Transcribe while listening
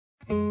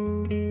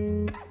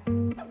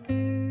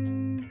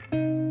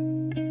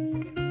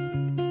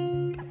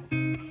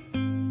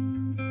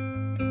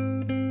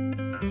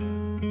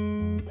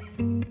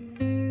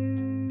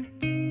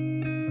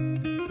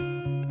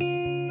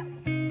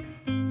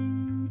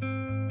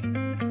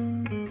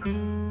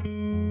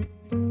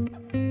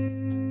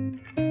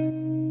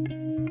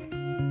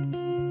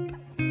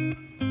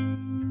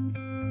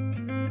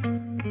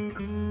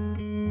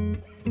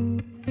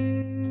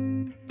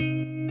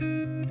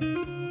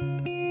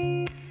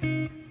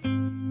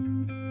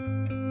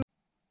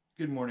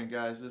Good morning,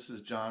 guys. This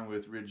is John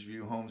with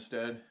Ridgeview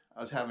Homestead.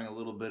 I was having a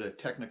little bit of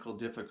technical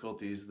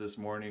difficulties this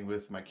morning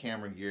with my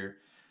camera gear.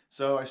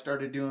 So I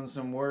started doing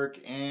some work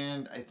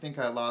and I think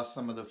I lost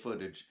some of the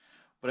footage.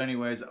 But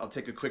anyways, I'll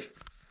take a quick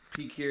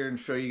peek here and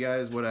show you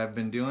guys what I've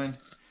been doing.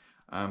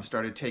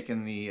 Started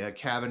taking the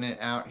cabinet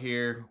out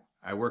here.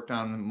 I worked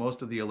on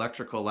most of the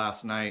electrical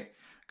last night.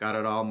 Got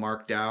it all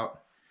marked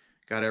out.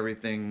 Got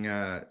everything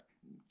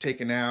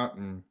taken out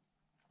and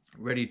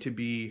ready to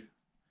be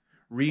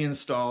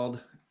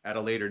reinstalled at a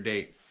later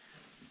date.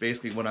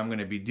 Basically what I'm going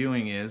to be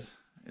doing is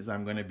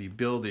I'm going to be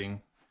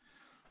building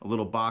a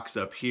little box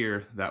up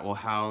here that will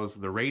house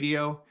the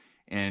radio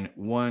and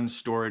one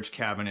storage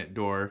cabinet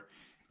door,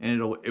 and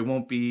it'll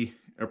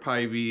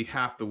probably be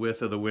half the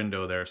width of the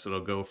window there, so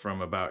it'll go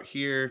from about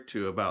here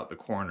to about the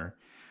corner.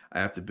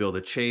 I have to build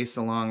a chase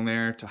along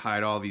there to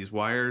hide all these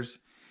wires,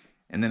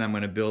 and then I'm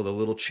going to build a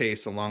little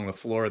chase along the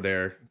floor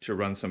there to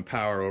run some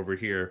power over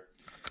here.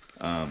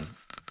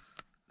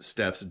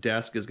 Steph's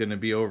desk is going to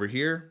be over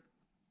here,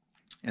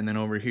 and then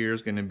over here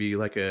is going to be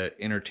like a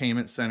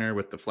entertainment center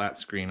with the flat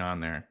screen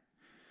on there.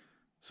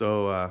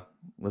 So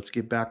let's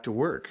get back to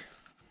work.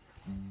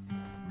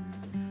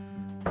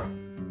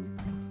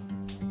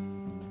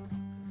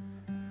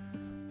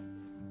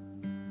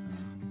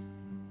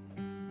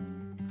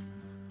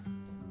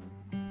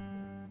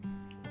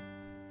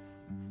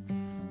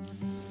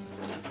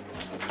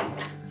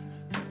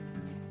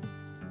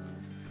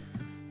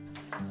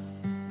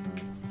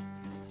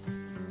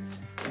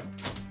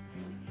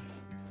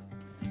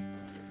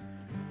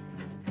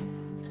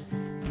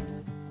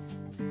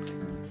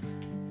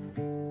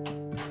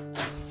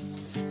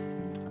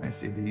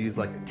 See, they use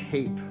like a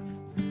tape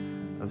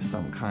of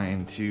some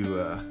kind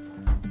to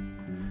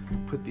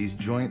put these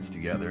joints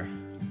together.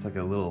 It's like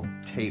a little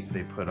tape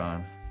they put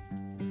on.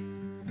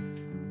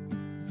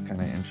 It's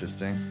kind of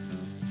interesting.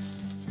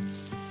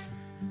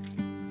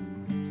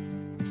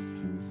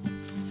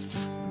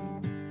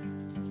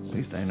 At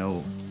least I know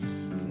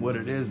what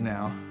it is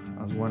now.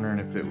 I was wondering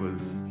if it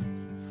was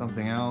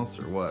something else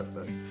or what,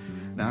 but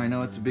now I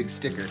know it's a big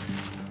sticker.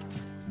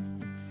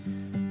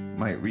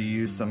 Might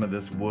reuse some of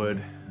this wood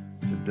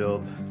to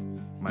build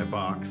my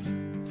box.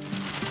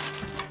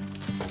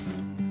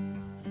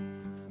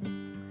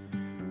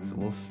 So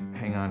we'll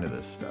hang on to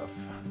this stuff.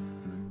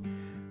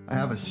 I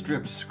have a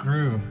strip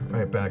screw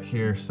right back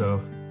here,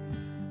 so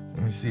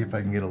let me see if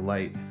I can get a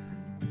light.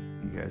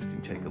 You guys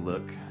can take a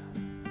look.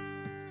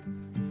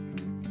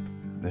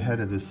 The head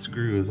of this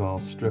screw is all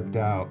stripped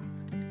out,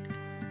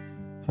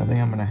 so I think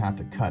I'm gonna have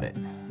to cut it.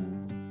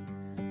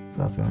 So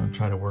that's what I'm gonna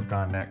try to work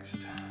on next.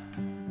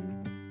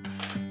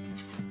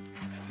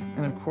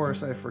 And of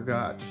course I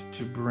forgot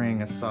to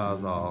bring a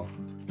Sawzall.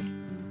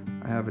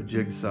 I have a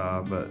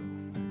jigsaw, but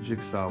the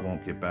jigsaw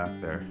won't get back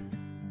there.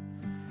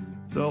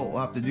 So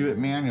we'll have to do it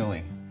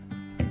manually.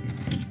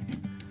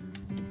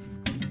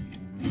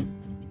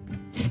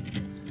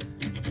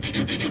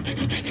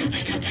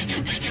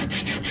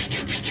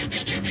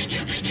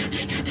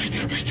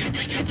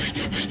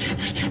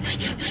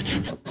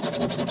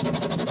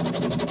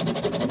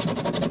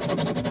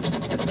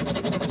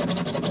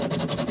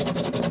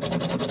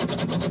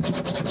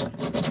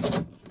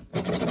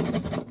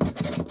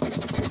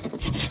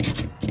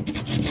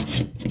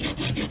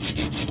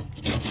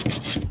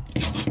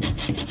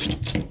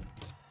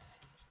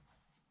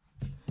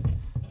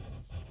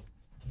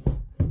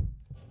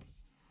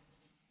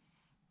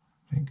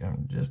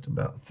 I'm just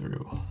about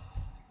through.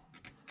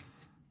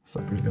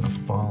 Sucker's gonna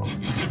fall.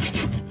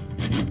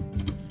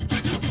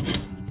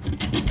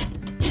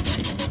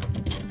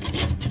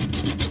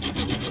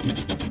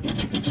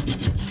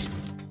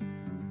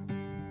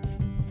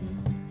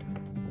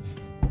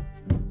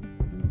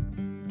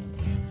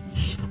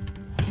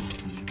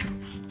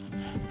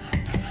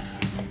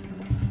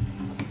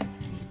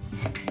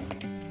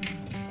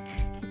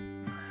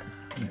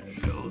 There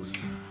it goes.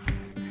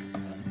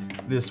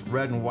 This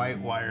red and white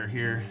wire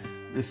here,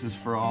 this is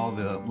for all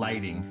the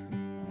lighting.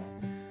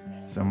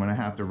 So I'm gonna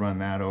have to run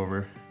that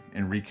over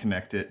and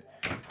reconnect it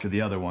to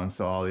the other one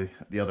so all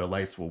the other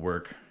lights will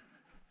work.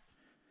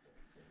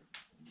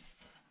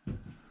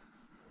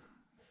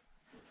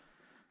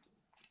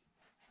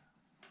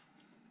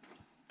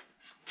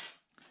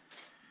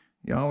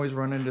 You always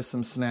run into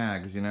some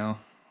snags, you know?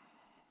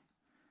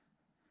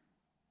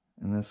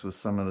 And this was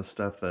some of the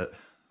stuff that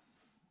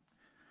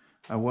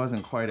I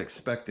wasn't quite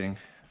expecting.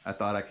 I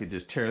thought I could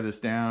just tear this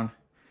down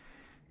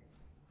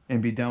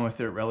and be done with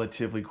it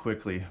relatively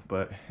quickly,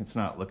 but it's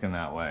not looking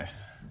that way.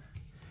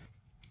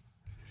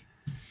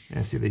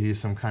 Yeah, see, they use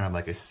some kind of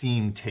like a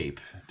seam tape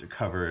to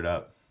cover it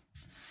up.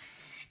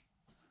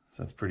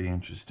 So that's pretty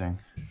interesting.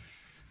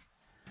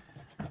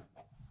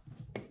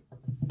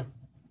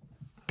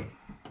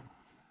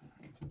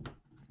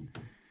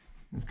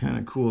 It's kind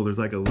of cool. There's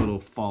like a little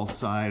false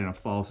side and a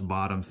false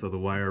bottom, so the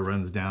wire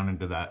runs down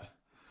into that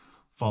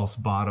false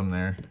bottom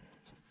there.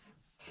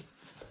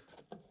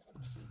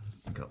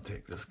 I think I'll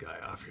take this guy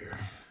off here.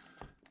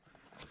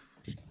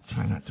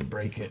 Try not to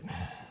break it.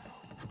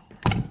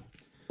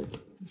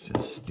 It's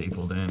just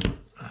stapled in.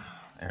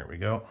 There we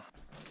go.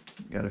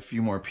 Got a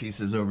few more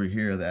pieces over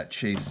here of that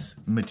chase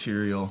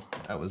material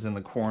that was in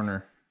the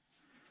corner.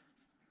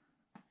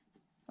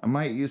 I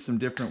might use some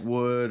different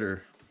wood,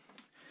 or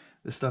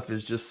this stuff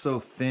is just so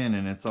thin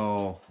and it's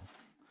all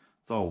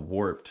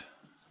warped.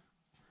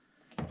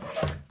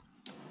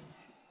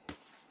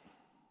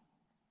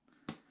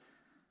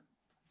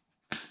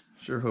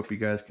 Sure hope you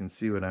guys can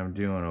see what I'm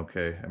doing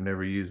okay. I've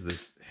never used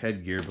this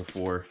headgear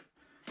before,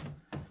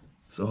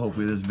 so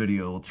hopefully this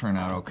video will turn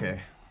out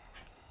okay.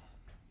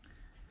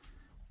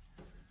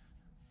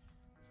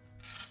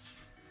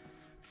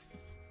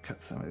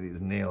 Cut some of these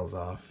nails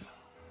off.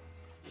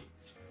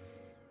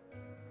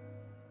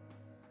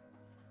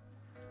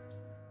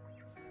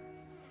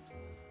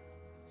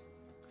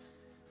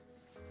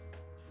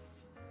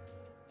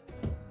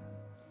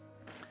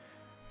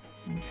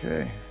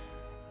 Okay.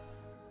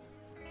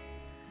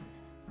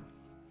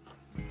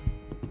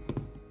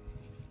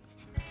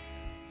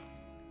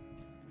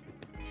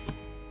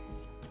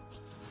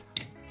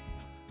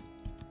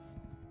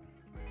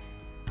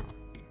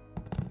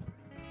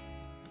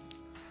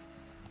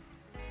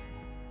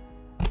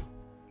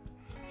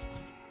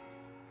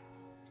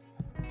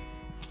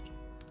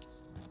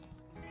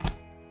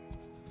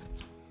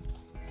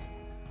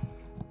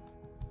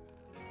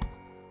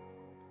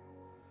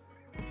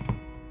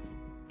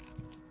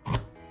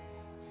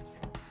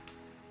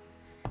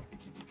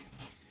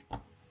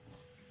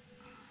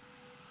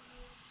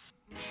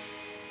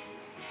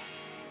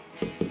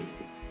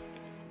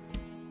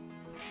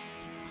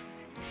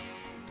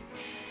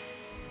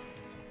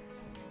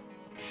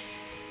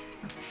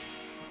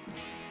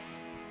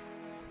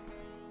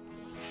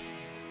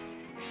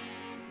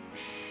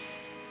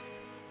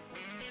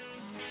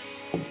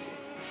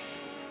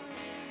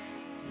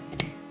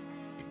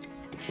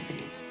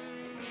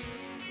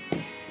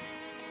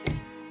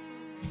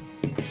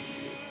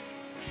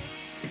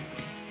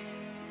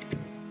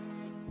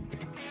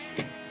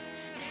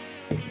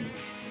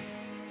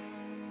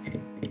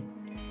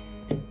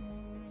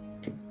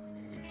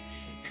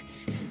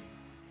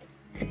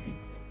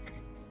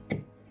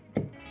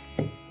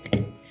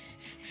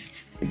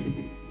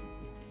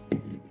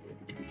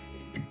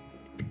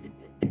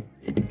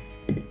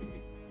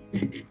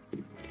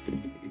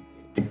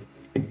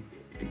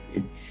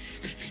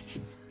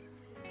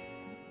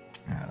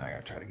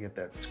 Try to get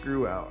that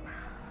screw out.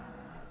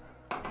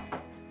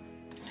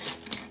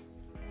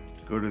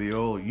 Go to the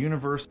old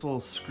universal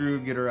screw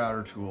getter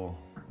outer tool,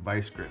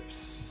 vice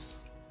grips.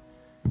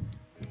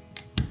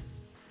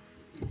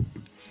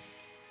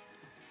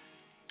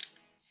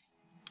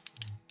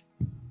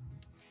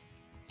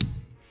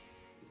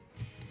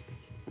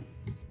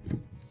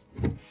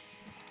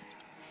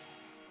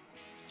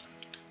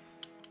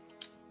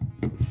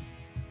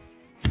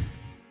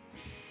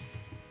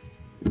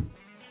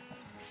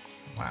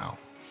 Wow.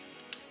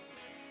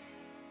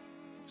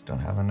 Don't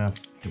have enough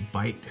to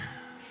bite.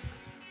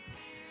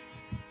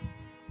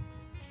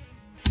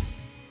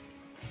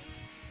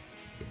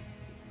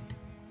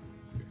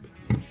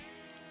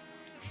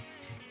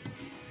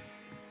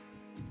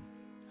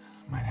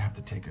 Might have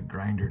to take a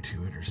grinder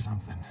to it or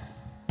something.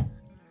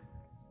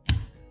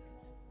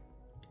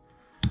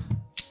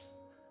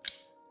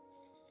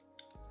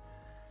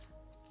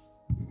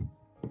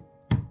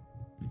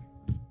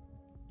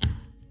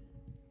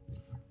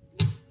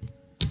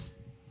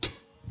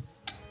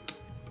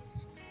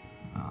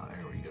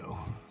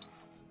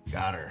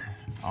 Got her.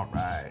 All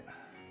right.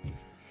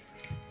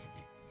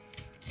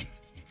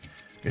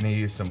 Gonna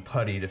use some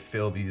putty to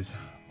fill these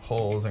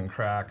holes and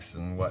cracks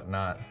and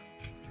whatnot.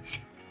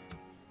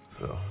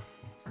 So,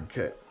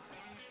 okay.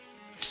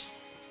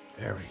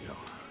 There we go.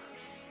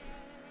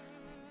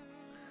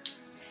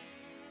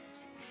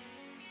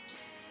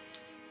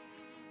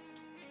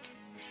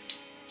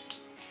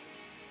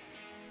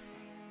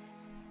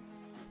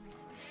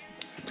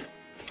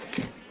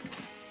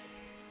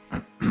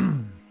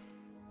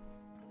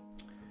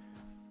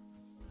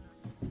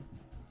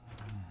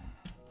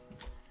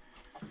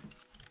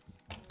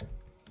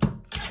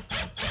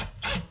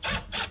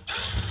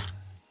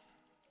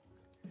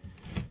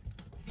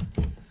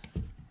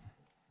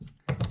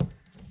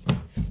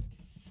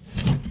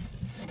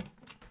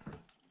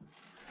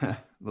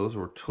 Those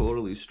were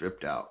totally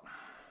stripped out.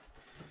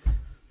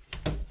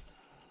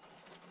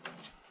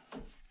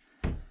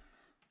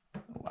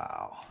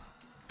 Wow.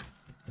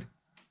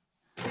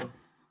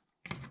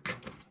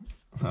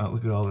 Oh,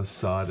 look at all the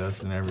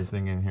sawdust and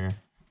everything in here.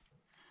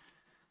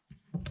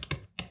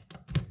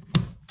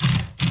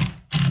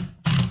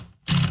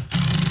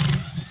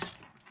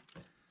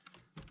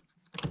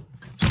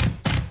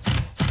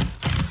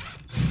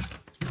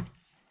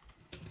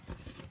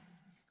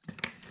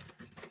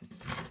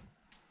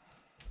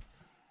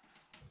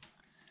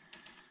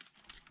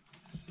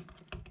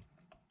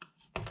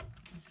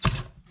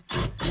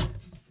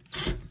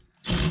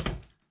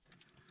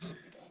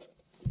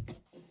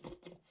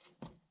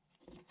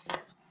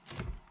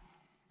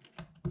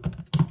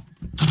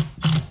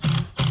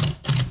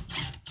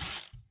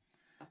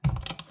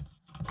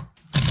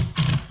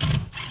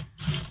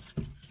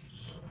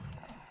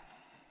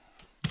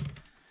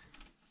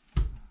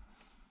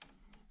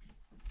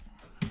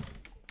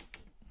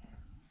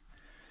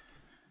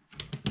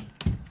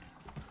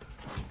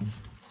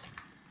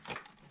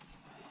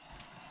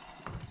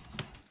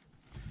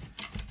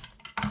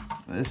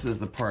 This is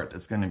the part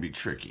that's going to be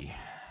tricky.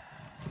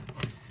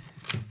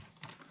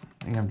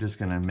 I think I'm just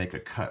going to make a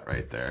cut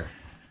right there.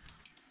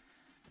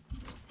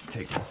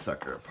 Take the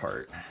sucker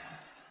apart.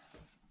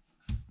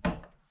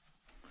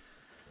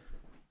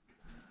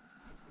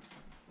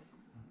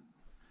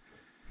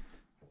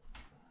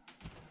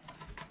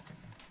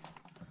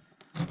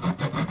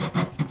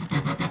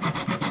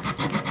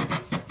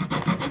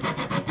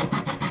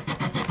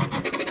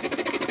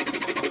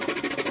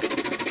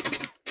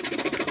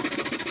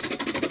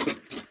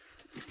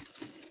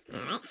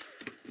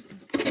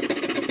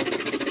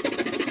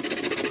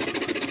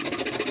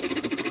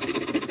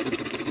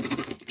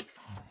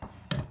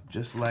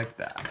 Just like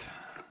that.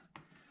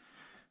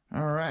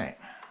 All right.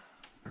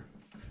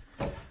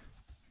 Well,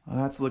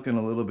 that's looking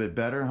a little bit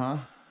better, huh?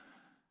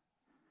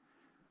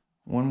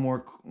 One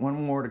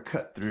more to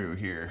cut through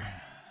here.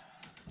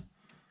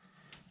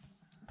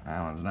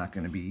 That one's not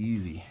going to be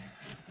easy.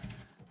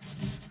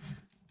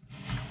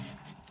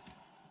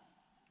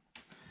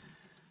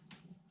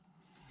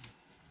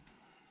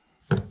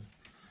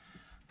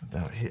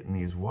 Without hitting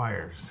these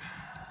wires.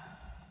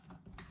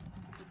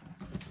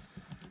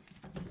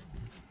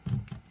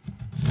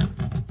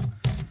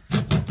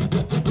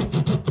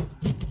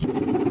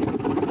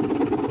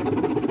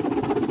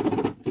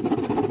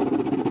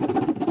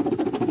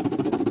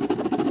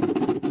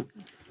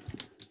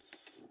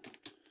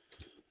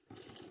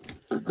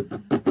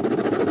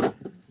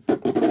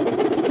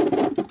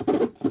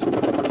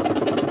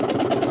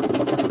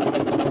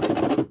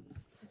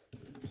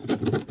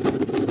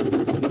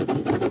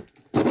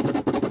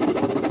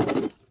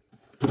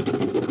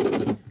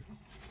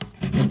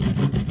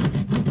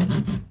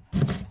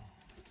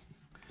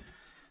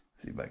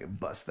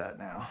 Bust that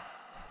now.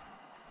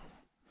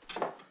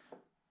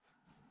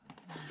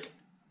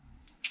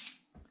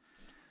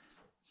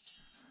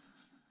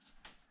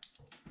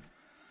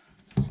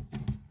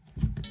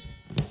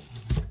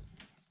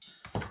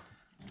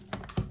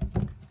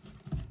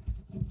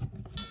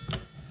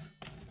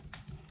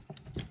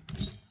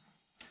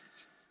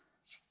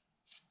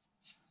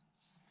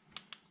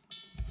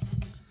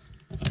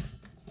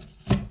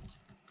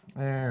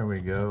 There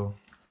we go.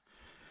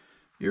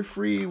 You're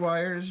free,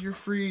 wires, you're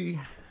free.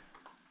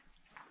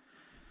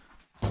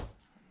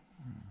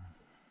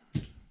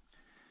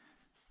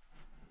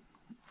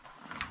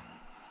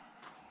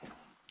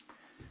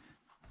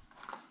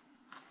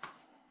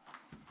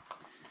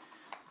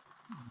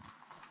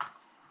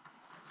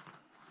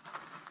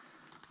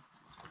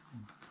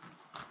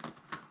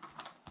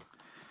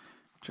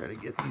 Try to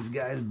get these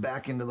guys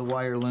back into the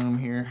wire loom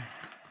here.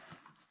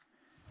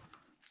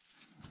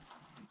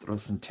 Throw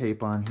some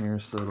tape on here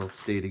so it'll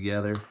stay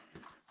together.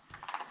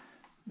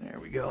 There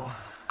we go.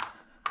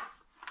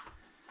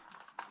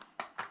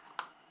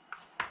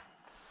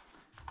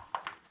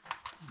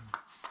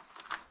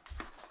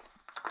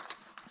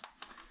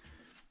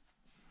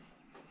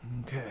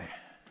 Okay.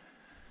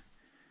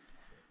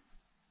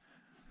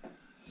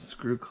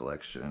 Screw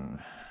collection.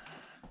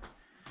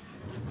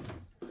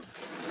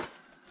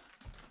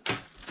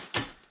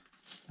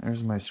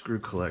 There's my screw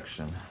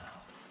collection.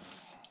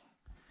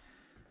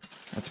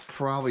 That's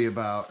probably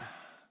about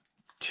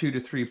 2 to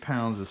 3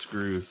 pounds of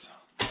screws.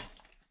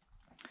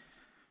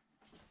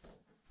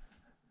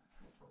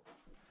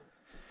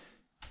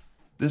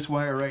 This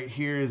wire right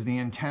here is the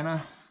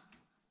antenna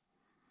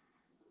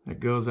that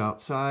goes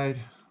outside.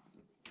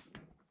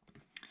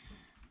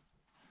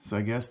 So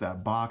I guess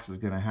that box is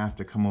going to have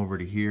to come over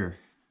to here.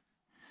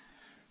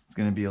 It's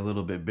going to be a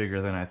little bit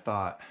bigger than I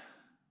thought.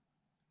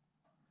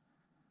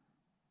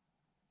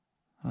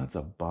 That's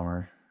a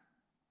bummer.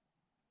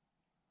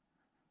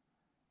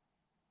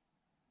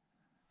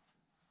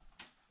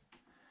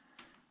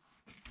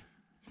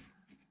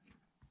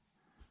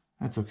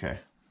 That's okay.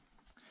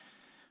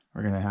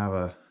 We're going to have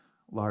a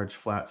large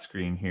flat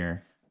screen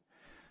here,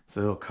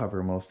 so it'll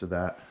cover most of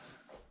that.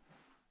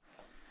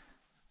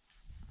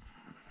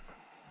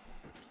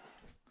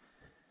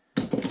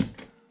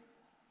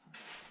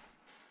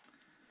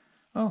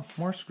 Oh,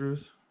 more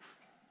screws.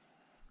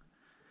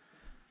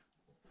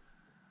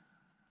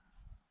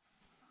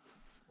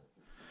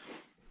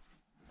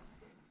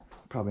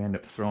 Probably end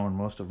up throwing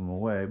most of them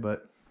away,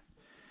 but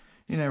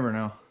you never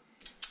know.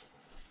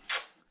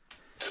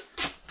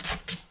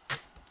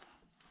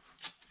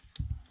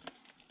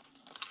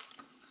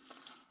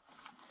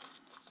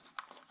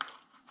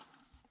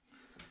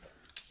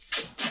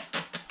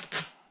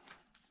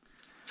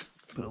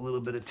 Put a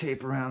little bit of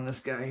tape around this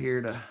guy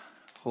here to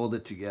hold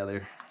it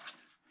together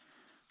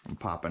from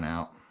popping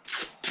out.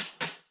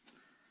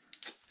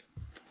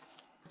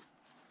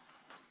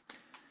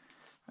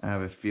 I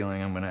have a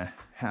feeling I'm gonna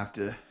have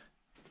to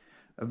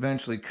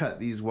eventually cut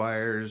these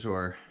wires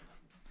or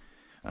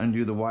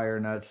undo the wire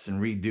nuts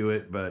and redo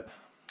it, but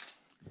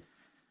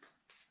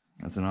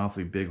that's an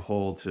awfully big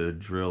hole to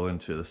drill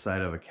into the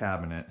side of a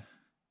cabinet.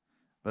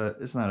 But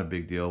it's not a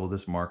big deal. We'll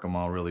just mark them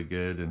all really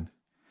good and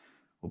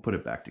we'll put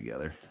it back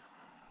together.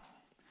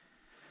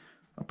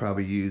 I'll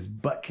probably use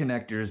butt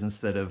connectors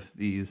instead of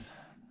these.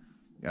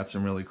 Got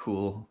some really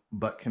cool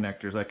butt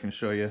connectors I can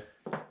show you.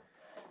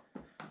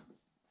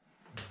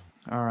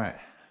 All right.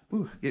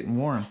 Ooh, getting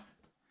warm.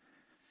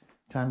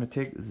 Time to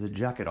take the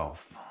jacket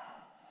off.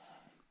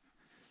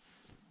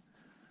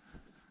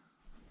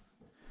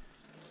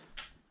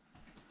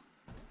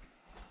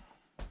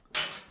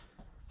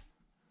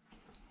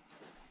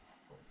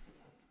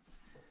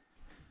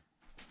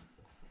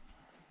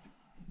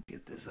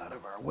 Get this out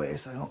of our way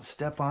so I don't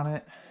step on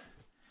it.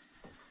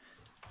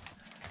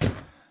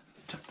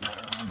 Tuck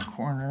that around the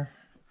corner.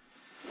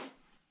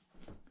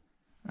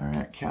 All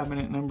right,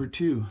 cabinet number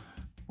 2,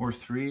 or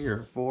 3,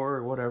 or 4,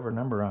 or whatever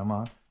number I'm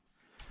on.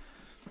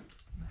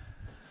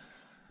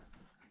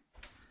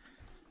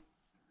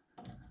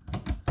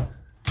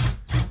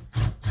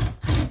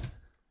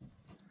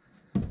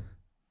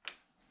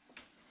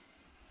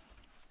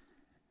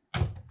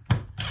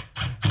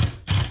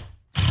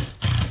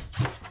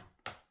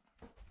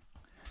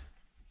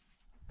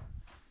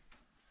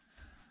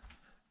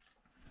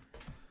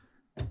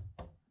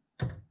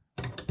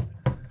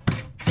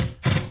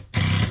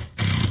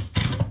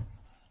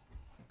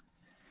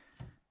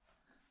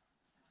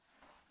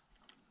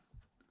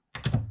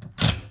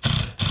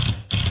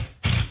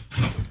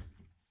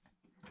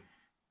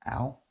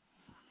 Ow.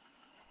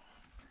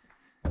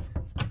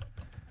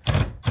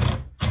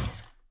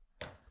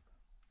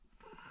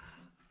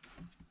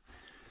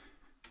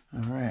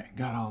 All right,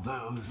 got all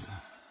those.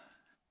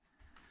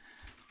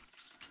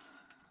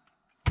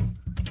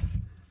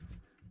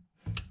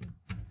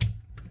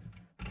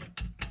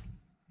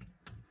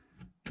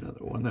 Another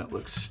one that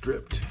looks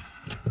stripped.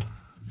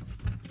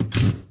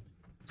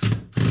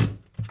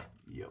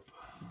 Yep.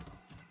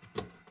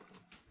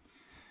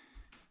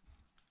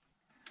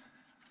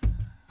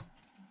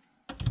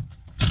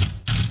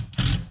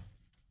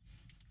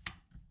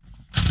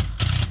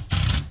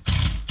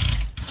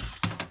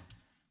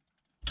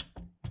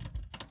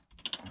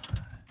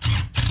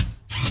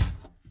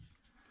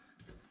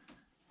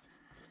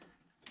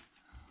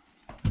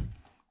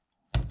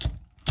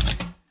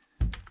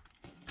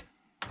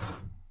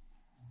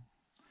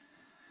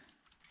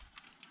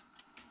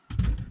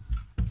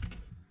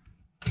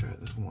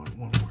 This one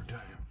more time.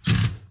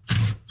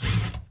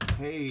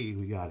 Hey,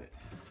 we got it.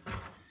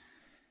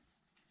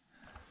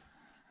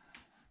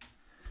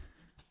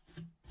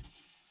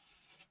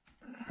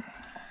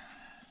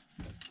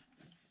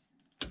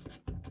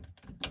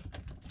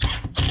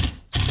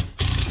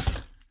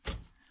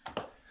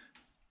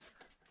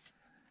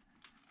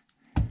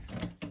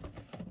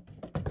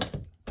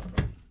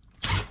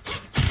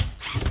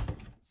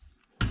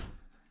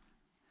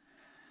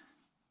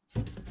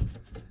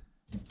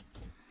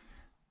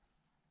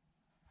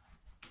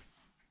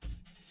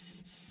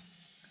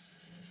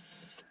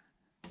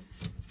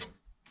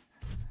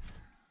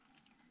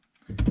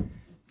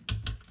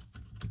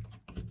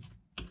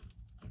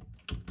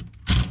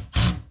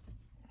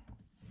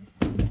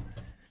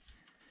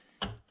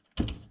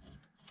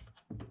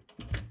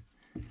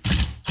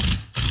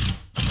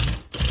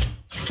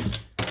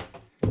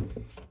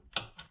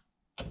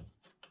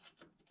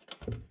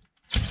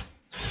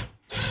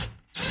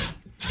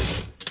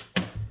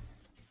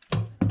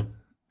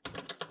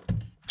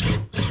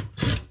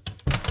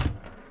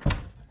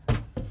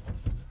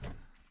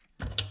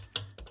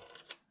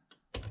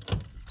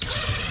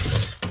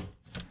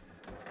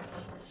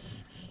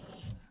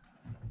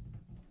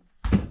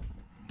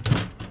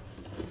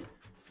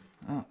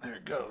 Oh, there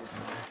it goes.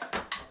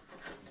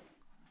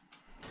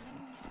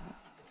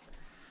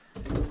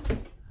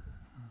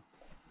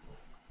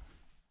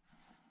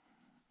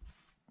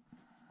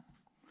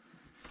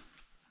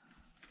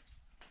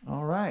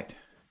 All right.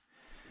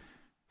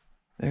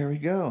 There we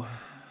go.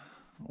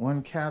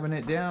 One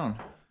cabinet down.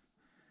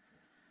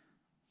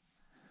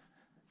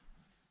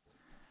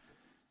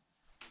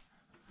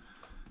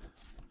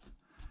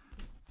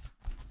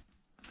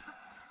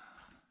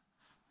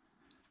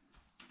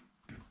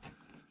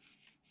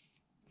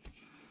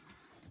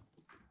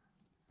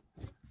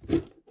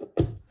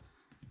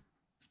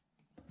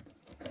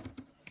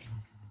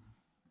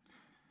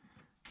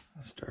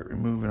 I'll start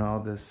removing all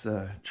this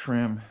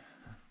trim.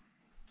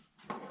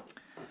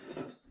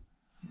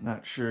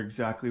 Not sure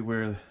exactly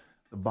where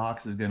the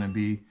box is going to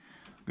be.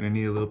 I'm going to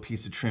need a little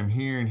piece of trim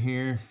here and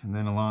here, and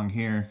then along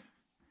here.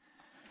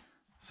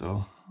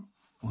 So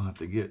we'll have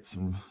to get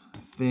some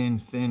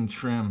thin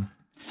trim.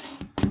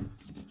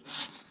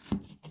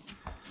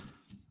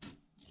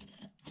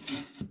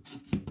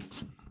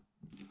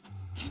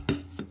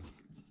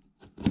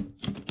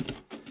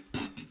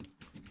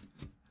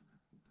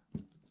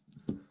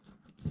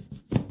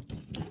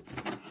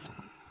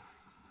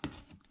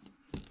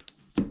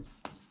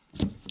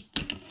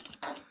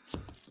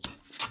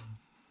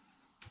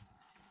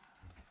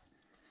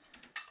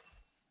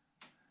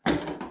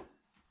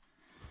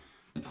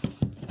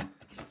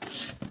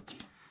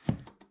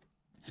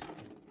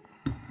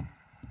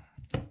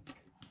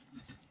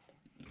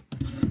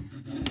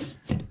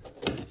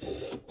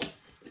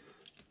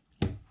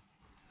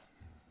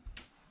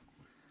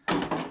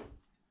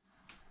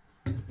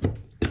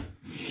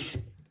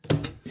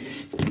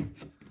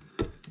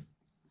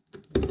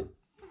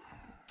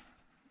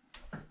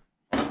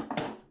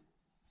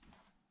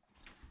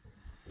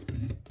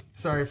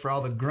 Sorry for all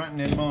the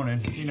grunting and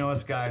moaning. You know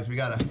us guys, we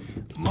gotta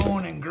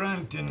moan and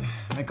grunt and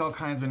make all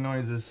kinds of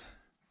noises.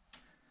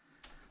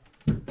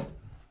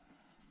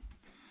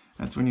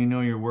 That's when you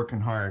know you're working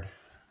hard.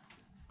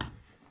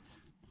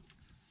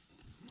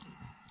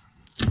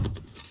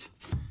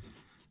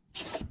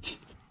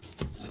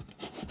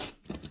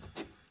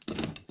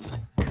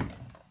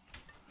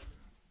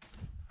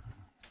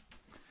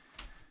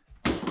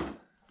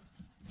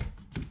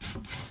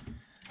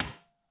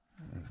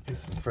 Let's get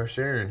some fresh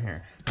air in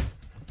here.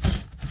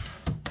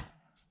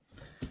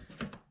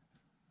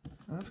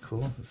 That's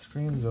cool, the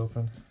screen's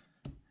open.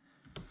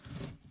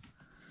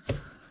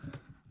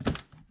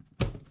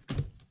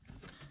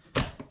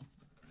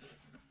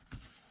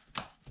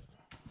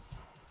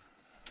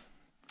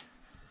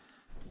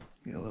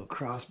 Get a little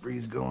cross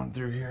breeze going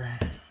through here.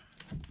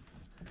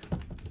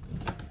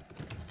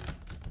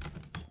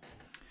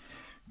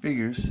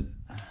 Figures.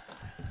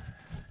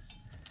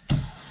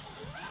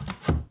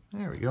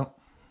 There we go.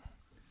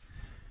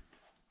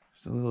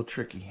 Just a little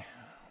tricky.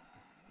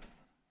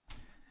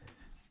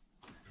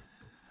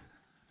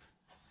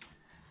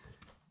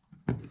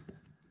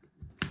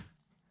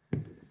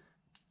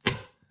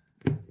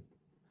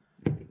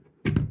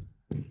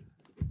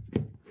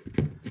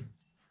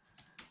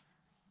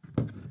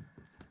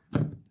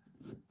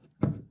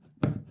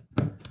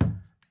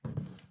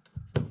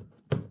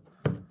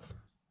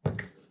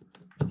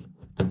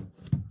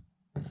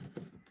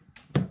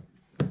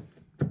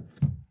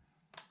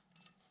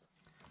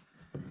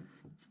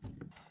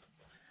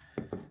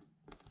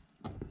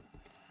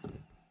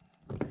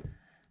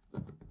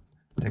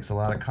 Takes a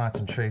lot of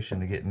concentration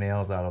to get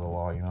nails out of the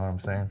wall, you know what I'm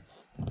saying?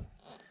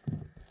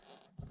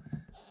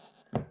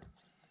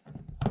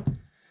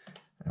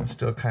 I'm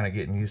still kind of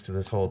getting used to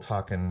this whole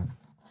talking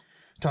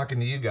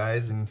to you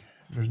guys, and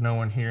there's no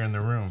one here in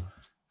the room.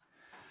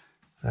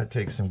 So that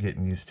takes some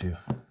getting used to.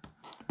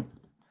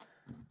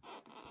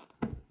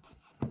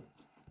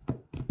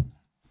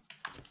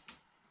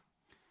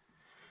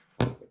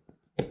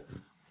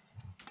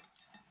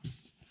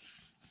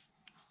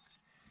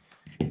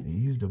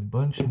 A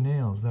bunch of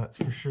nails, that's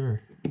for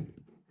sure.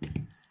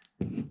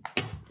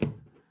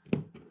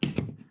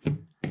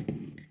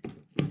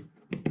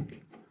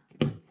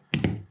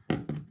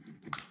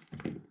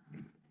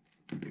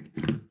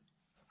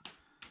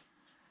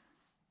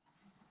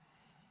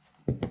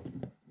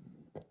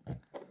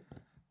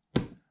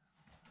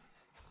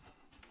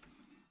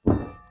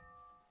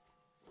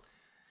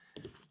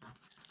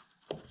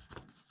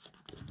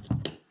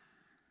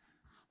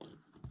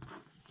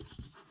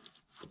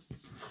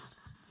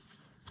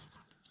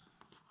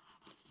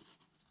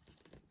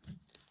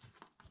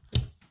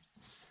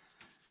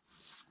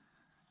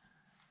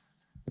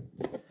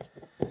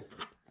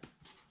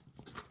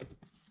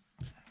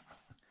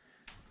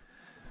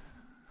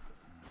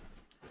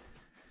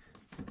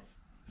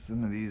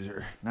 Some of these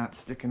are not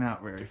sticking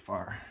out very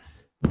far.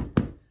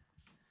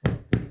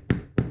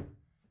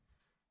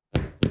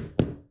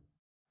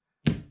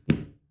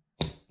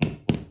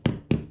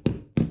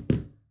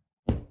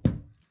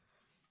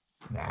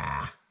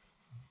 Nah.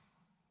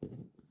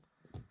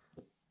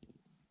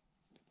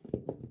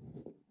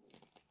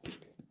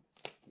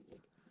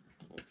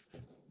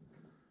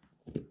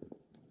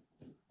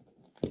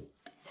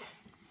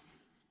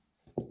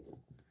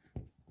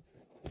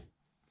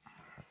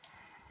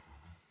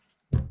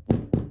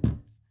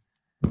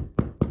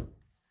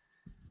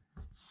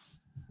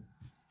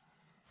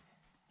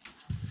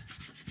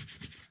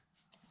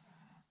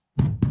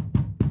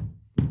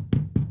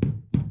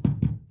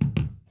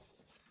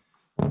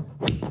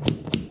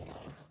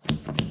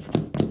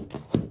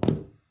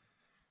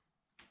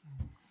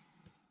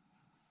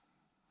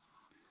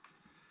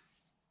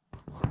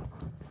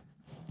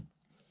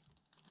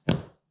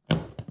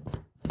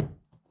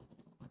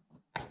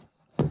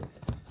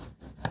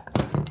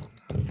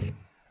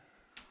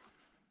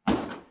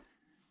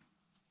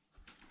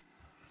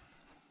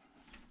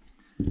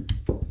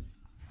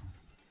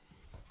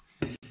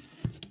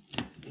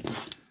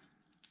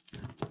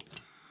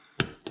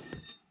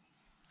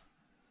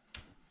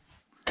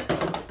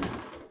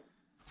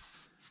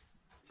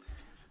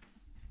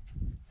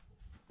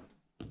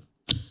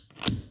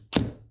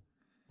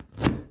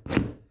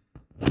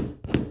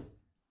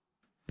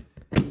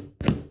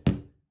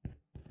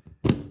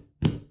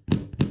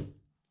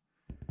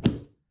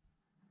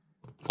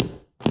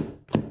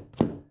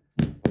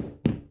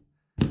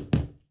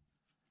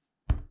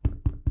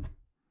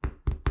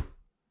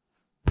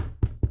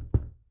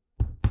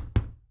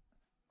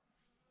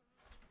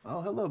 Oh,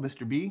 hello,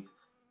 Mr. B.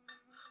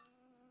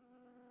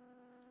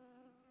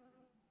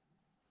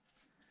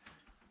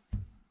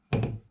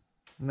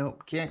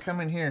 Nope, can't come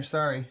in here,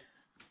 sorry.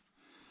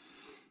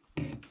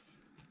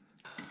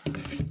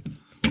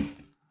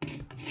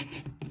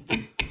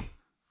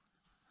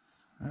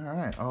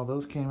 Alright, all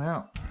those came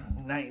out.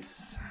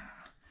 Nice.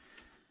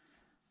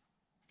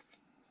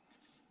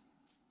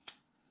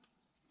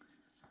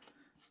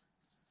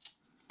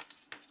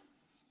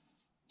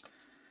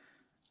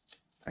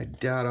 I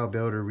doubt I'll be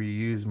able to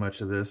reuse much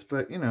of this,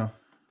 but you know,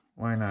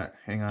 why not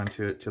hang on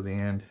to it till the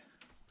end?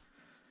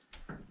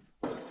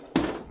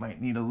 might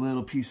need a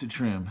little piece of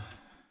trim.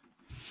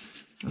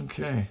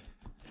 Okay.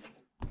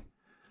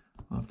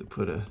 I'll have to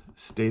put a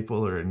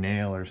staple or a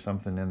nail or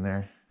something in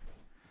there.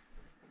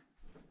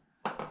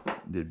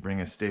 Did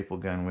bring a staple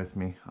gun with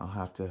me. I'll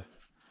have to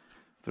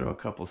throw a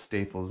couple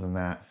staples in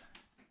that.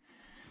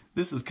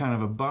 This is kind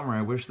of a bummer.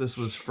 I wish this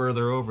was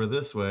further over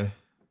this way.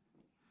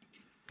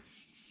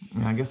 I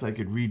mean, I guess I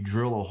could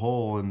re-drill a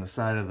hole in the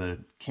side of the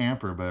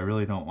camper, but I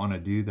really don't want to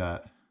do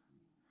that.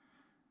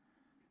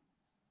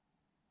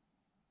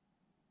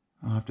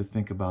 I'll have to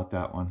think about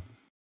that one.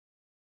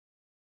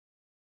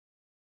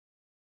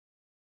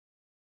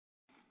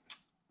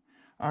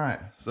 All right,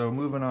 so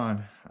moving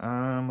on.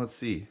 Let's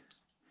see.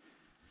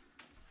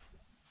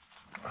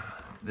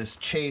 This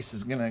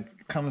chase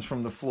comes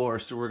from the floor,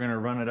 so we're gonna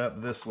run it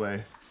up this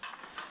way.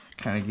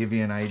 Kind of give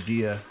you an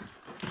idea.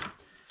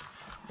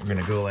 We're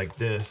gonna go like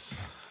this,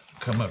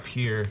 come up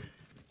here,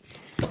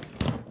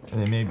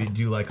 and then maybe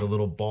do like a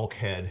little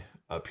bulkhead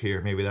up here.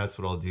 Maybe that's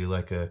what I'll do,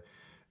 like a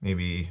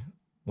maybe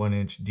 1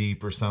 inch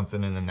deep or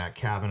something, and then that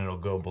cabinet will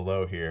go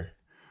below here.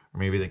 Or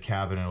maybe the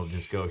cabinet will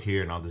just go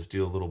here and I'll just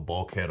do a little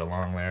bulkhead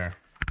along there.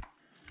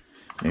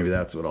 Maybe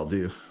that's what I'll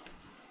do.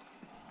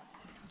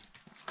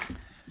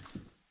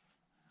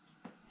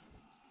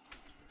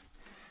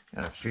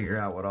 Gotta figure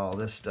out what all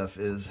this stuff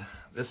is.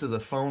 This is a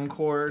phone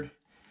cord,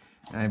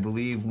 and I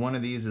believe one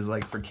of these is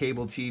like for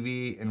cable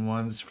TV and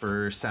one's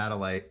for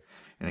satellite,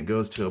 and it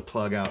goes to a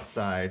plug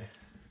outside.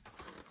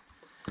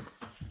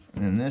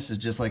 And then this is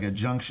just like a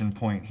junction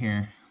point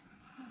here.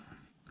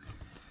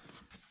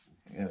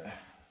 I gotta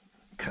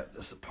cut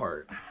this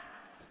apart.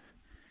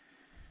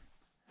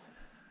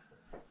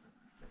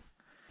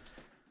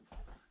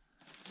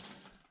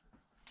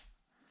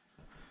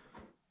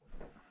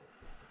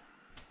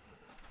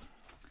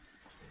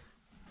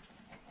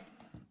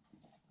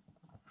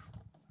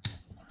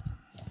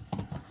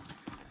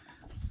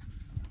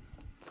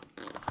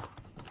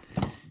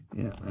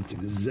 Yeah, that's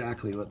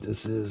exactly what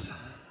this is.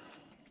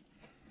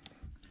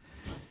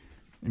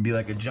 It'd be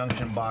like a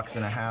junction box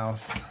in a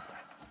house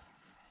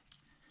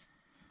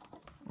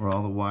where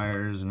all the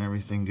wires and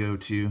everything go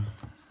to.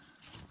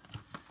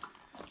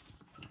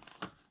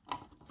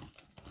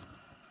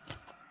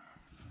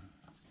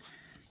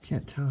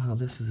 Can't tell how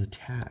this is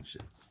attached.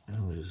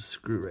 Oh, there's a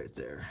screw right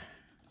there.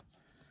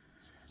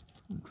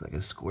 Looks like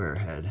a square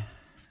head.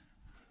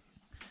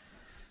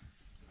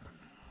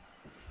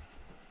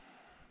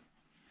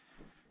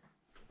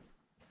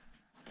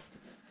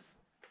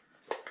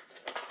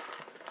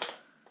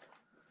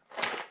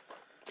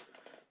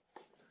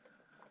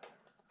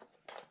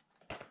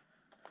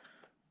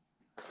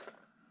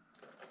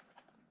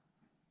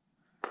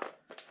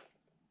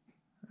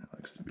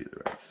 To be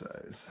the right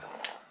size.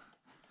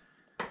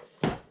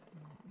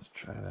 Let's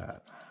try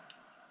that.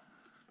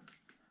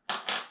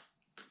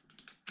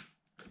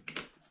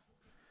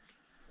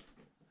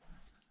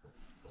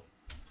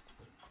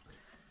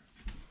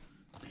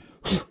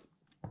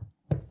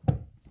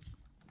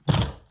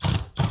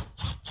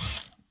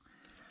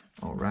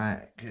 All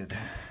right, good.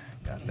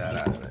 Got that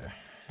out of there.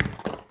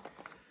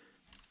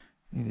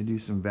 Need to do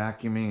some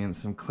vacuuming and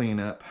some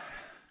cleanup.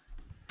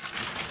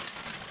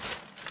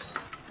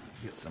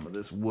 Get some of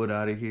this wood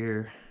out of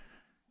here.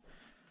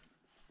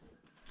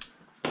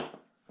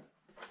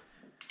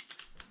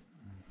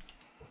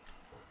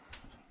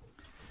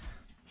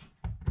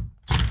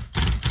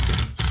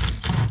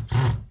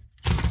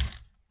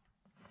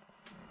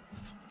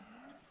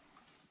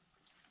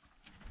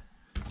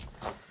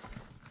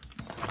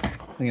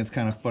 I think it's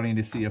kind of funny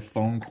to see a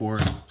phone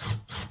cord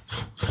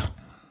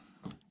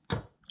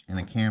in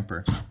a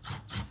camper.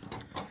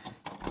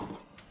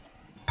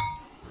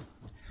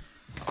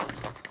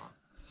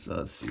 So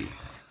let's see.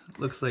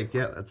 Looks like,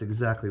 yeah, that's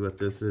exactly what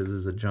this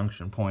is a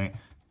junction point.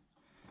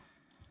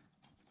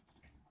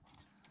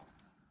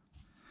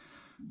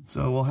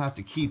 So we'll have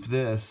to keep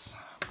this.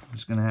 I'm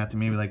just gonna have to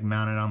maybe like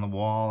mount it on the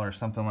wall or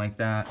something like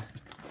that.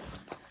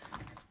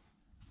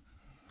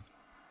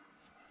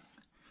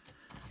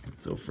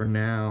 So for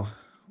now,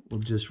 we'll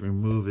just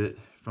remove it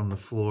from the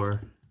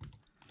floor,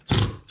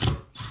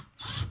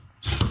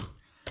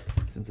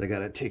 since I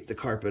gotta take the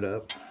carpet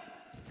up.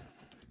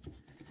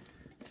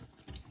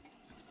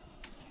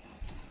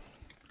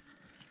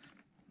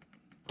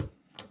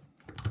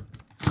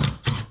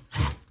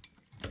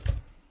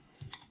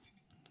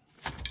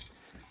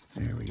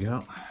 There we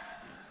go.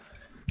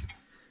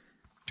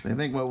 So I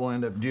think what we'll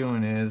end up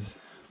doing is,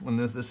 when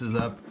this is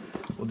up,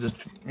 we'll just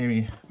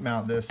maybe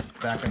mount this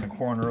back in the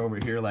corner over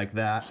here like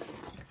that,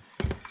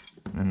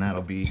 and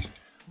that'll be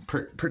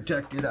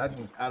protected out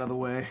of the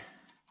way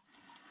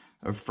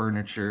of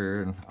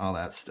furniture and all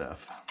that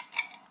stuff.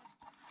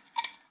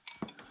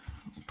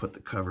 Put the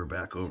cover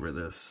back over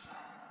this.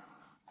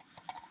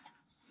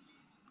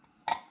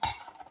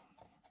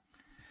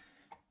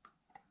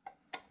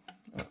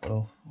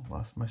 Uh-oh,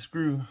 lost my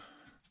screw.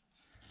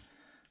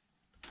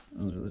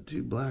 Those are the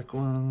two black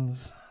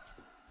ones.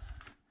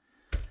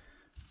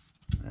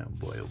 Oh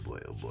boy, oh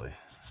boy, oh boy.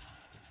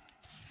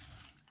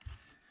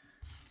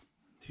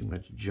 Too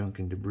much junk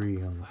and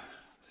debris on the,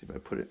 see if I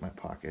put it in my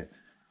pocket.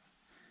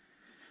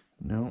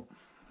 Nope.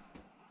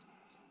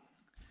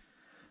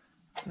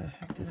 What the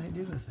heck did I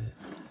do with it?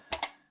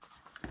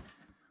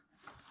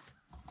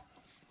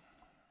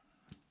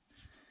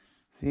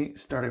 See,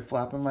 started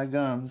flapping my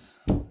gums.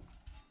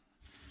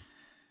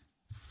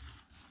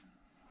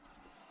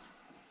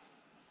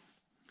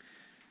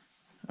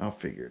 I'll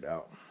figure it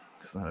out.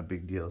 It's not a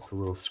big deal. It's a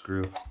little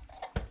screw.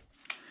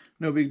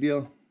 No big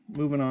deal.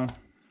 Moving on.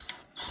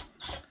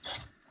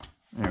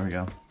 There we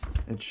go.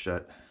 It's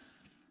shut.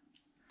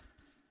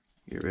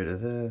 Get rid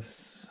of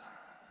this.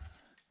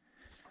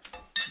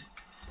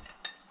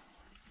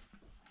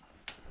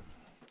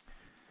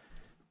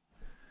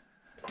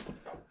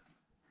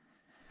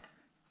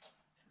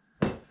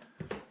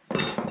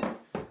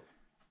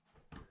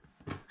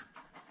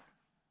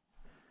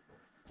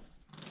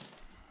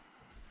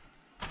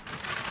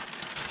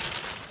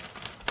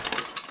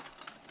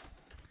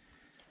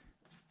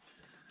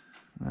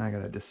 Now I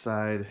gotta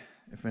decide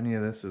if any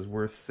of this is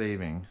worth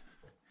saving.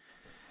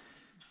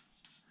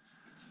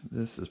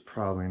 This is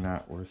probably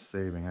not worth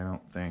saving, I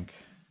don't think.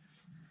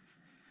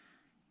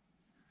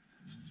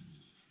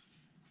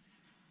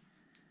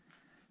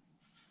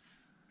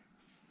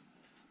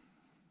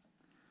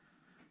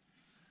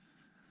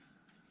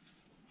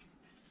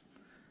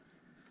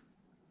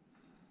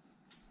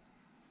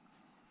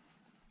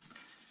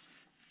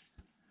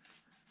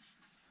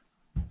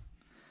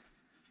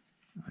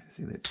 I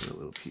see they put a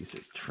little piece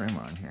of trim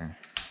on here.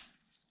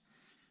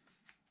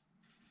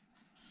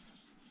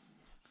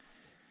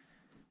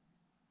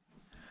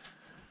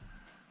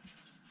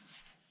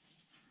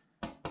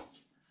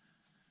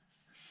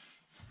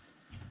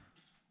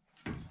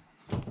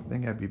 I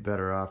think I'd be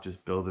better off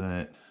just building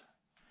it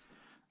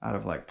out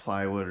of like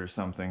plywood or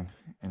something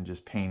and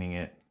just painting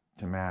it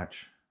to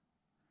match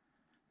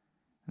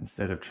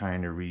instead of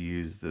trying to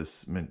reuse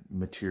this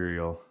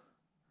material.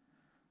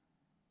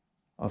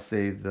 I'll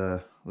save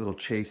the little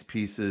chase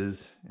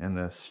pieces and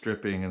the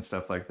stripping and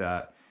stuff like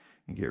that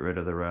and get rid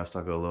of the rest.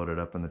 I'll go load it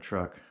up in the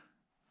truck.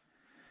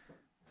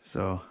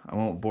 So I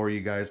won't bore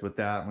you guys with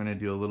that. I'm going to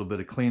do a little bit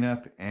of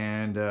cleanup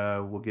and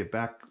we'll get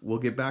back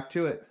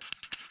to it.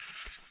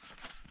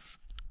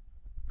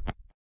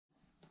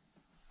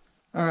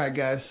 All right,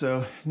 guys,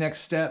 so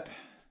next step,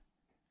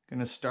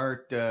 gonna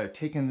start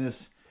taking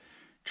this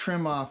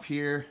trim off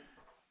here,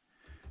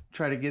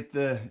 try to get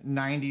the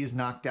 90s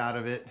knocked out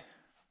of it.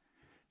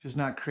 Just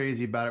not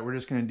crazy about it. We're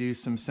just gonna do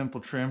some simple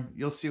trim.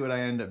 You'll see what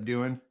I end up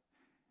doing.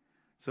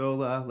 So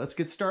let's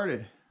get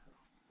started.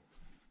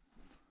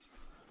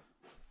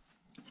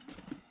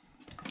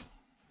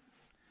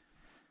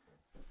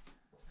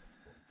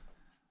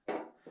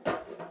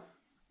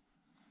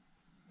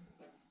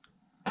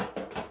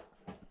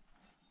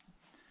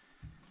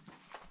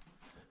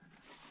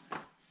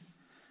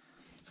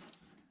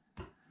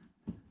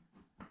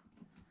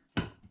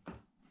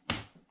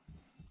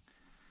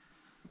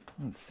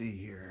 Let's see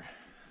here.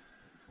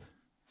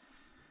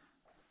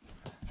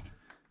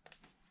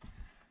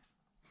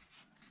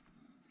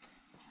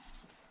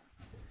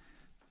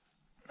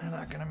 They're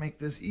not gonna make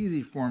this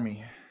easy for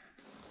me.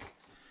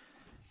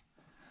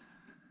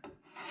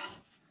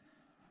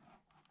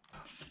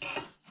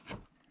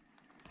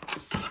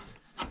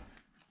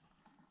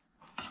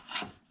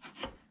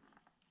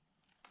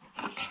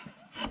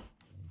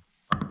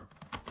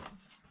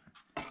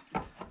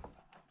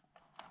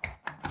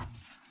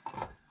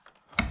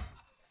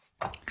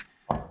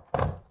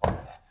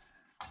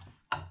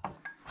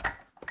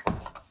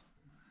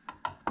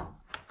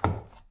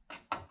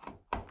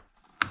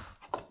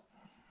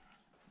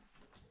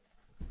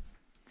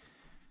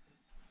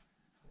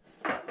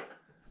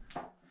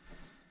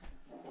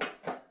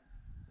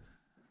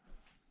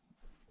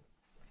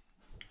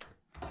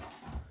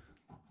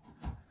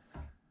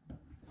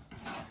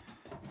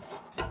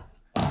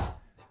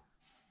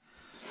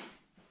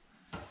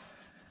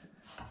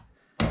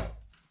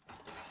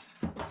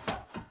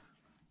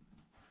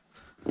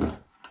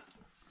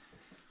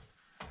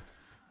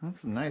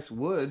 That's some nice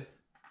wood.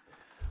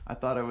 I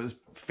thought it was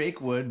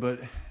fake wood, but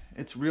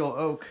it's real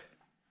oak.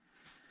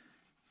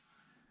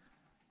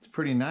 It's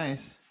pretty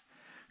nice.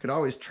 Could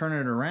always turn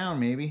it around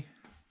maybe.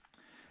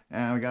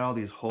 And we got all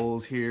these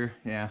holes here.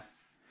 Yeah.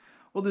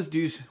 We'll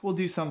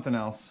do something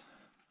else.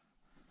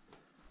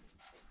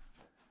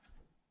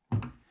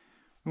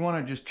 We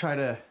want to just try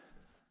to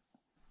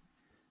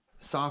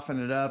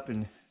soften it up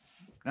and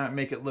not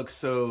make it look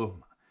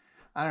so,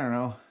 I don't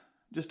know,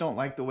 just don't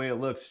like the way it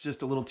looks. It's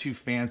just a little too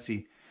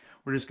fancy.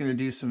 We're just going to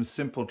do some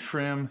simple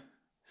trim,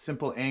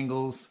 simple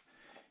angles,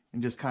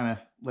 and just kind of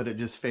let it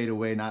just fade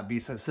away, not be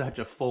such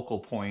a focal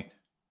point.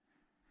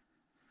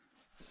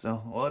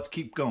 So, well, let's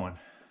keep going.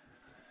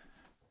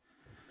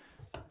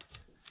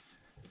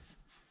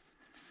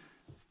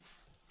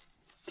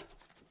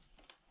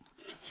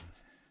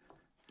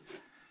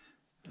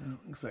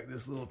 Looks like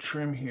this little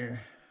trim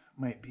here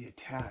might be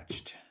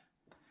attached.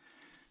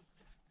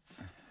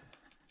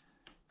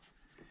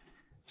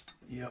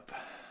 Yep.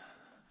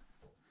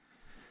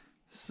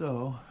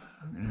 So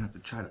I'm gonna have to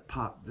try to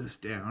pop this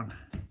down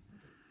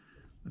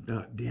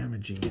without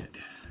damaging it.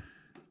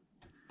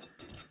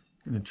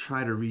 I'm going to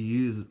try to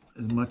reuse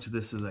as much of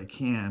this as I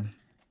can.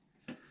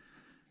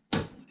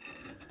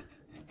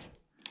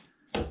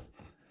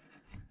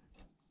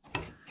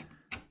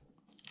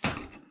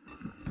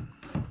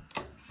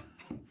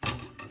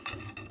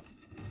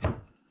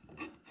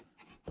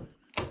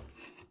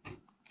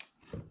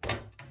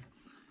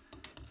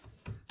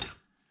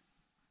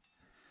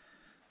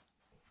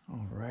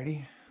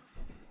 Alrighty.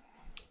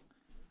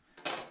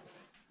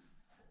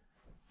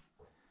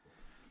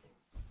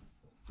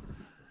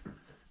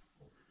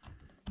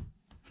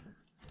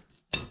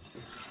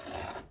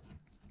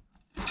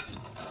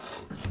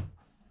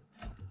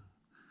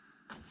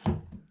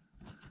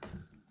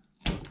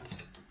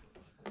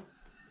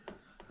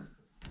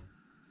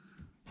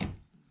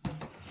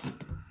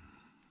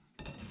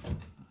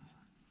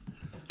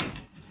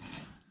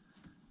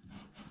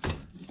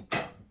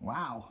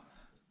 Wow.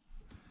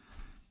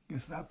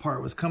 Guess that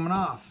part was coming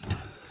off.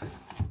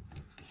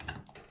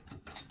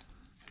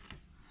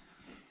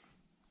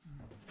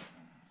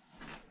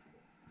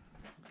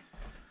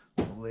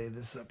 We'll lay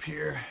this up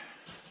here.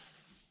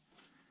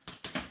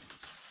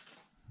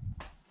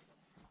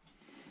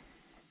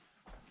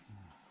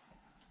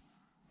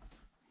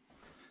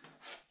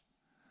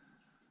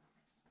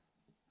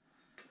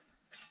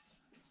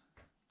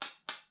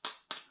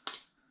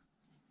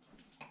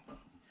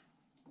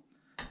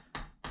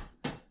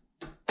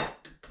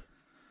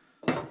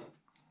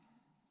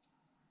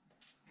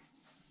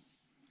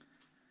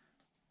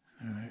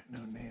 Alright, no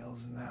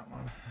nails in that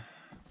one.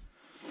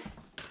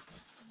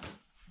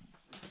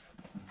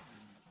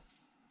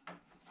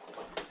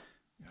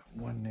 Got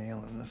one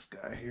nail in this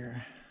guy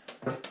here.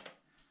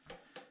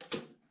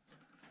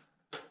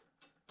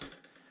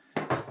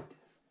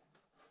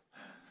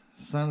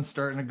 Sun's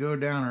starting to go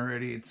down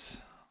already. It's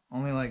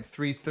only like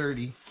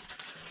 3:30.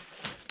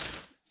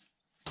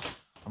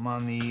 I'm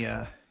on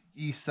the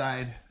east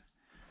side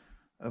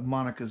of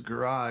Monica's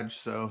garage,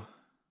 so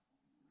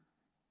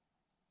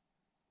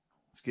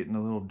it's getting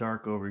a little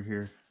dark over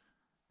here.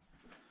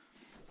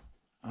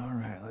 All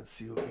right, let's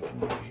see what we can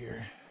do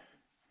here.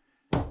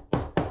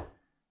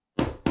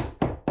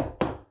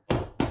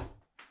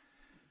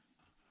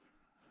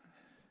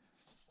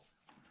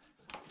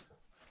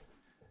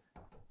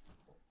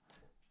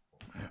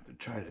 I have to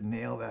try to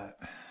nail that.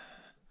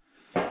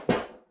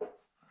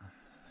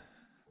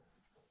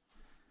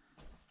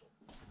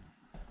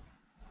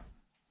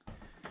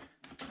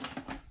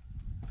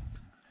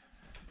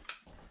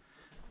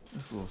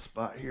 This little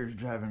spot here is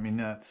driving me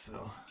nuts,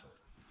 so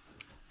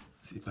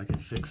let's see if I can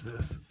fix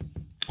this.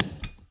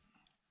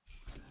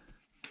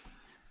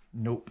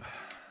 Nope.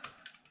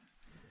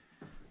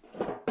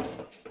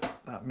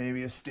 Thought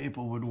maybe a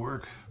staple would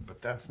work,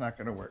 but that's not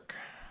going to work.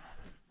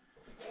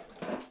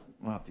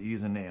 We'll have to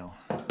use a nail.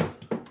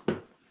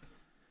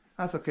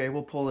 That's okay,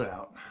 we'll pull it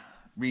out.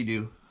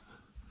 Redo.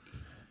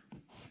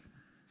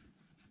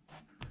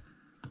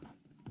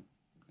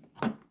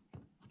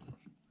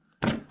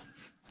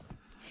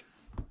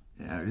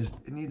 Yeah,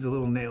 it needs a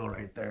little nail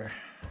right there.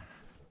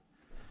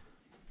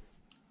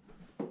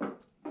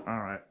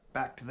 Alright,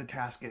 back to the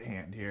task at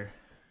hand here.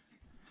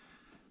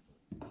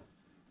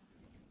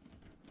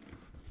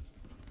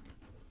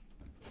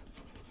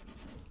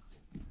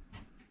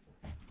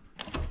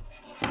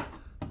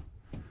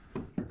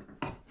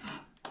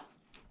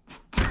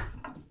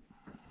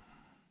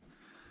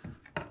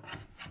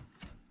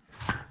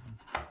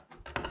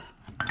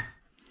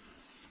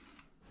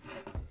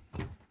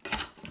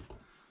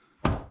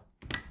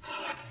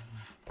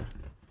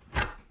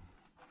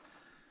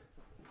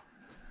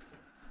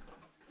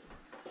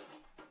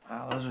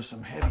 Wow, those are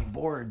some heavy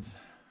boards.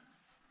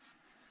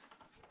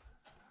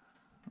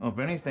 Well, if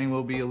anything,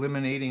 we'll be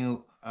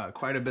eliminating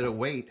quite a bit of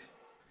weight.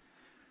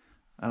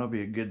 That'll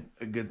be a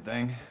good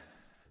thing.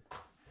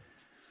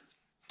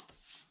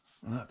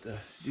 We'll have to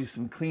do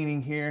some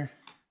cleaning here.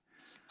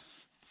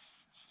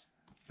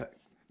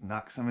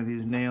 Knock some of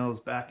these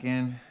nails back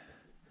in.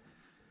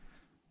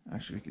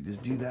 Actually, we could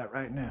just do that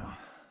right now.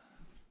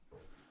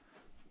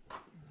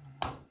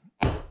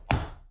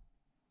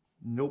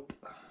 Nope.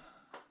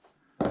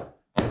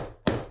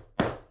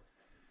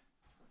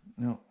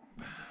 Nope.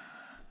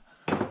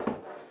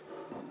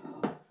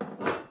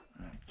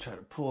 Try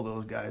to pull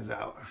those guys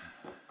out.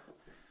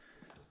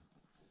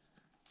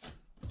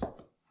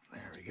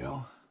 There we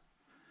go.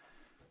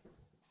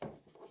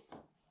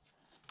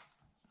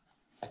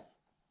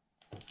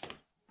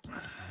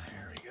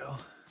 There we go.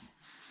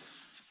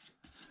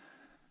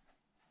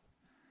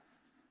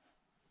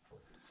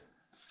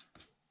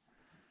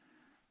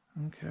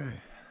 Okay.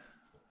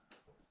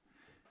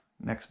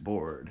 Next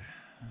board.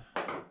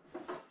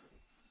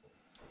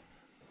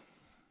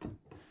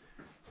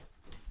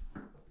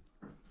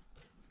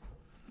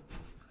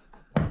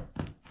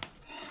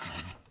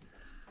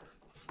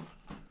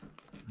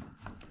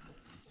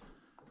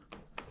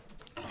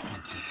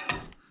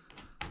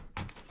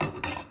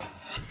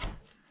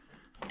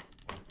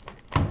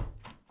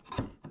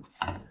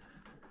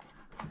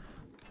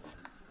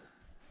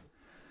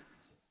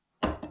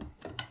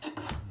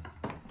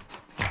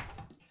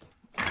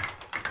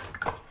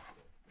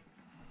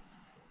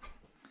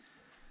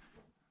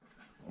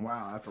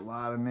 Wow, that's a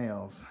lot of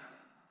nails.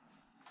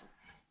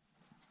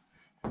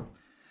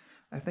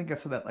 I think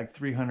I've said that like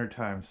 300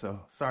 times,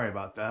 so sorry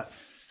about that.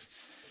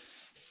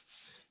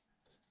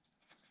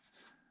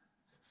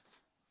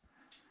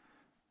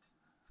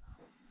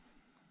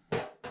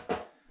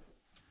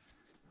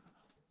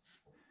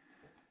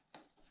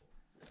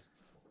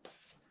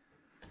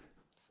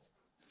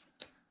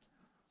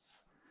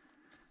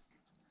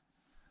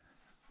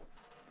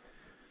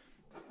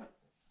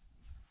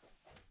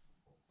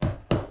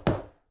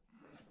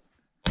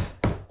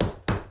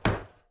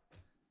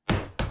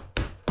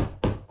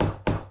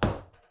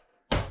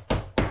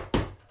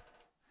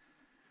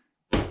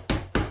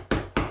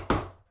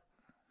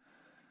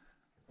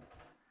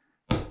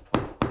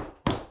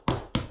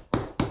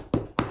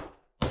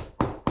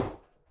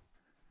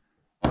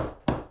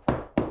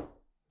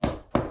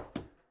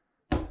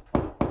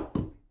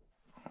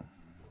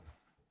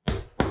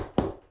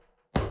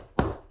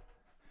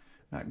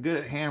 Not good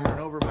at hammering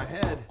over my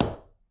head.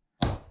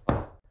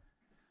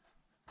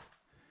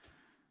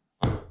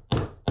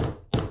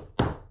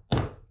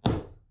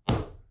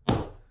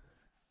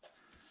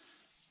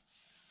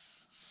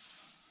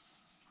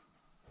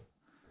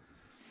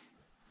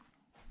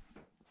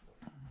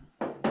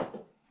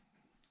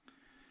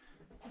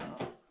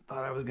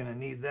 Thought I was gonna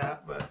need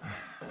that, but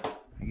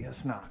I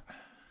guess not.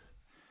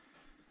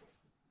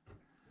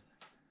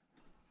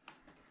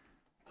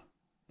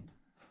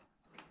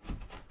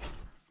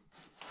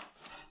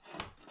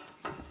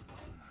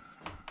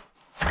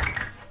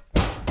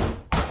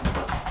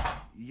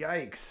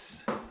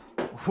 Yikes.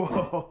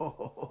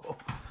 Whoa.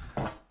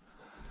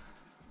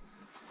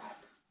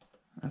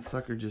 That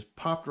sucker just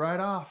popped right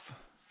off.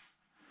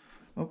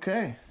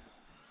 Okay.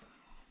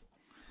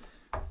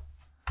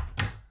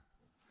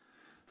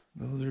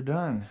 Those are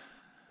done.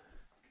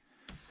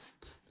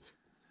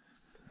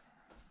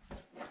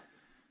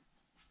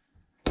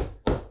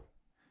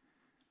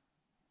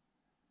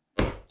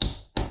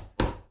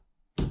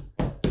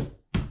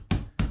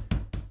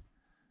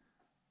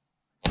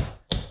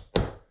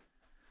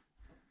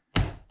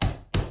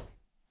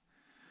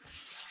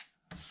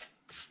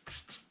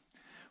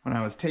 When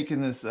I was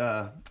taking this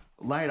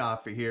light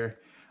off of here,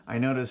 I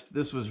noticed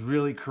this was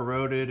really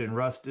corroded and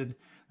rusted.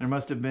 There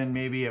must have been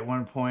maybe at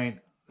one point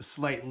a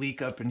slight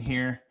leak up in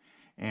here,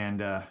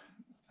 and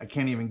I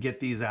can't even get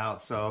these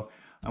out. So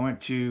I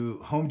went to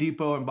Home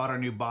Depot and bought a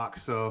new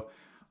box. So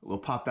we'll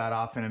pop that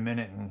off in a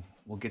minute and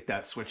we'll get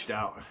that switched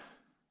out.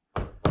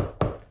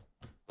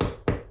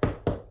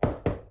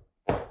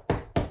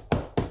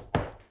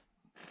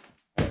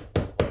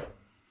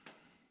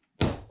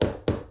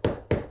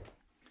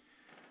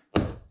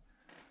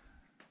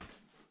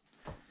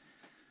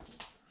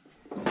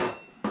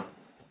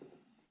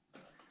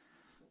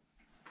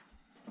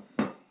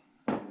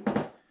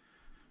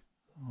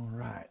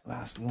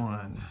 Last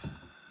one.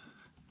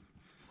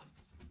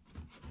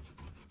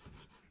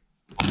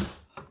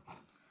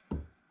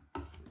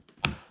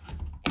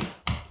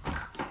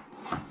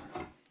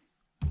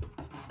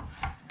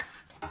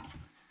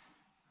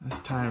 This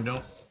time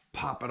don't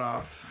pop it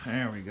off.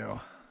 There we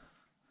go.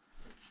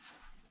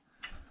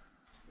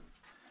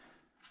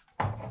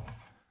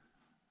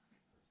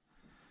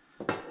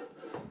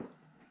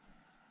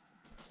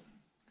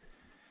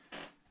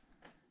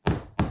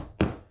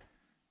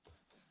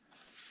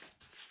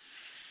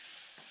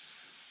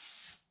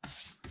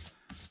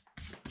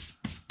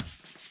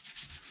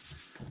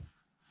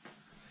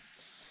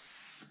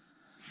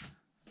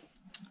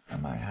 I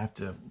might have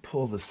to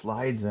pull the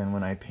slides in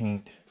when I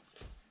paint.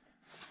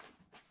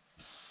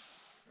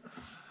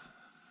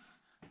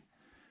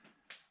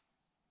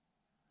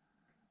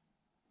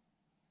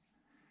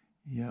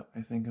 Yep,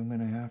 I think I'm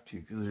gonna have to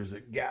because there's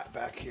a gap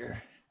back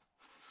here.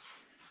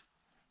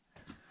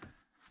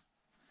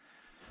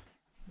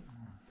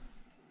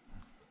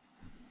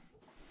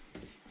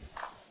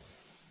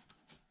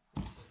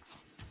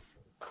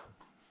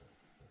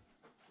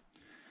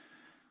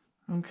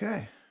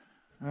 Okay,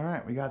 all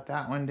right, we got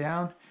that one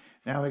down.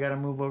 Now we got to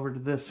move over to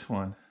this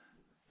one.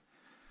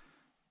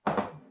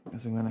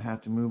 Guess I'm gonna have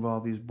to move all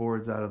these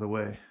boards out of the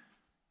way.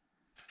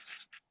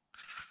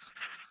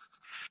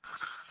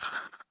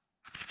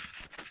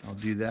 I'll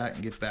do that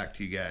and get back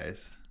to you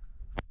guys.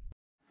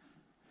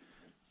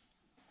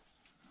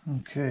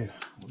 Okay,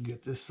 we'll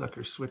get this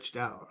sucker switched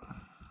out.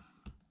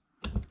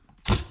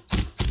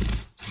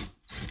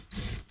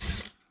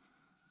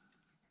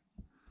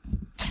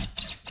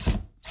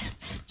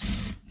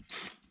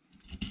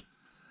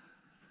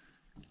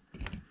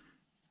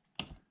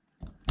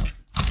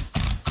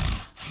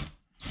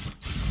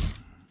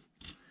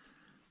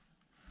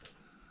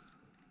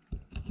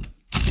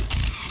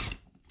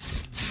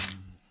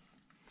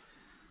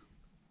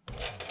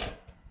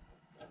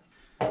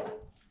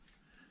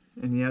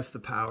 And yes, the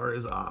power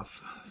is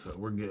off, so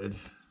we're good.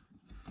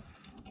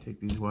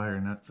 Take these wire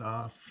nuts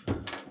off.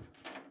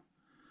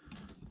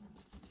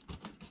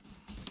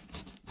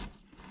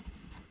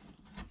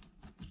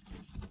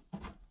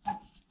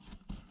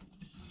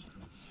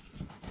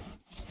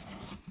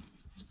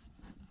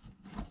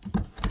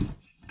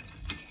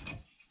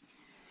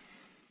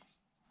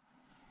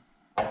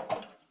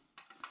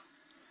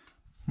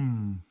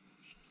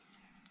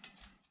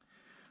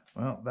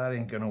 Well, that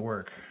ain't gonna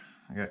work.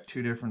 I got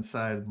two different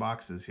size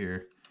boxes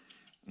here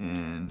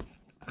and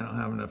I don't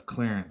have enough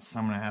clearance, so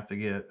I'm gonna have to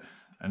get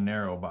a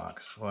narrow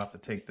box. We'll have to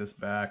take this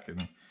back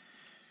and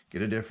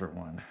get a different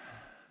one.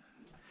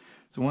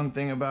 So one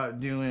thing about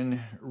doing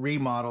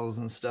remodels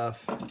and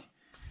stuff,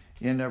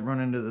 you end up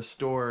running to the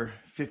store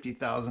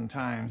 50,000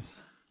 times.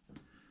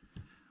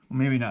 Well,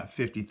 maybe not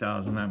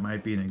 50,000, that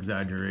might be an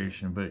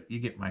exaggeration, but you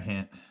get my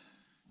hint.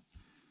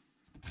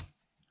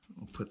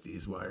 We'll put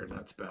these wire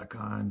nuts back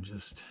on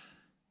just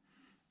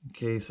in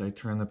case I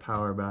turn the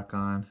power back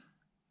on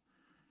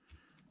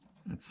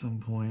at some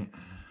point.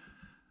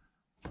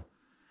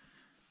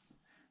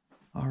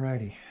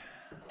 Alrighty,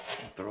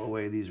 throw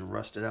away these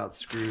rusted out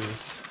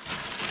screws.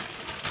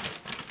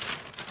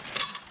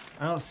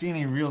 I don't see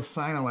any real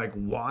sign of like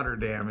water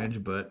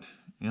damage, but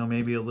you know,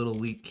 maybe a little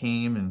leak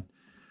came and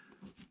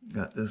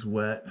got this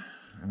wet.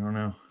 I don't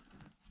know.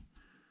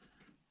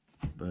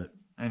 But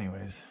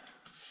anyways.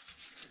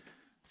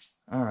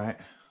 All right.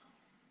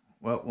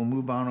 Well, we'll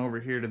move on over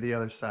here to the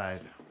other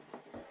side.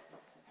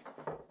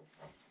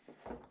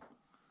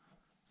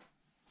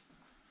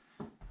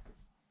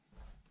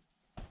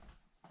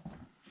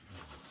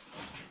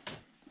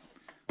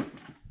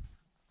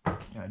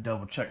 Gotta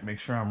double check, make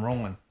sure I'm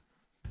rolling.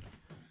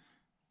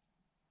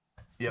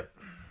 Yep.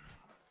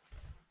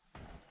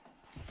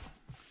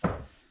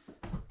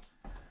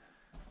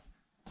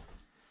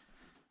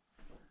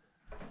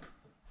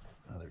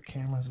 Other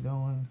camera's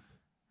going.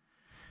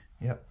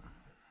 Yep.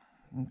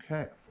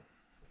 Okay.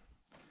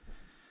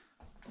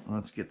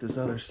 Let's get this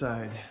other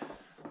side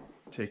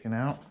taken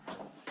out.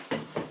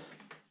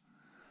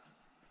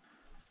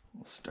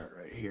 We'll start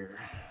right here.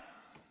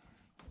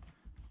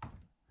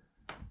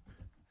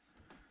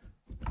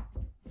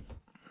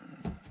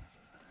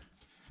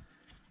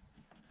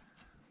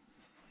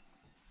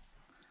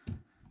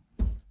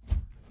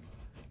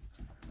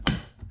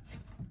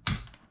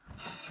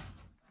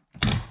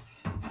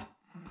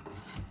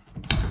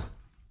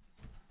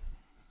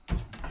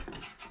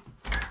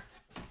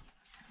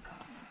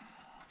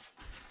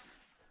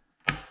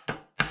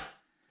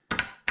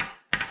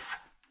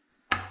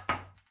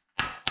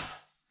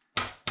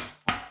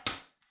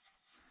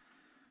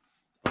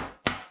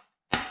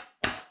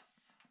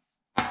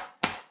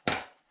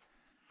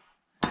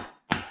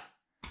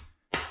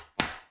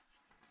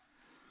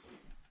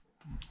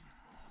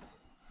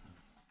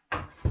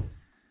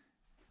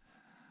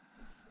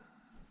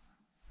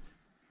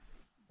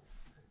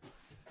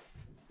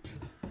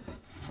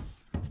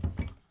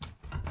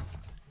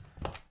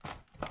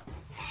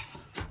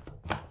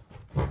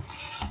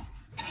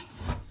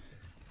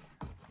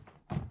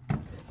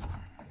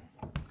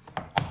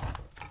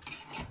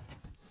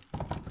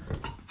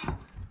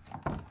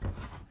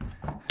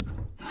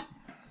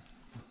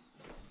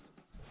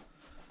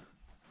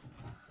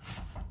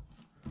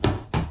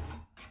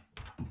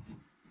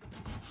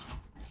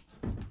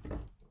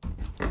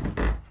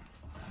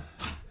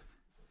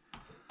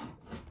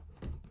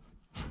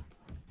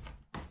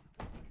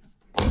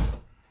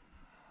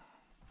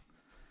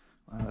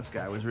 Wow, this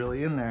guy was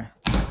really in there.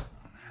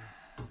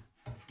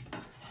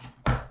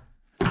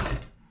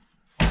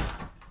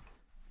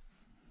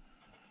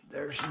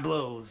 There she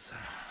blows.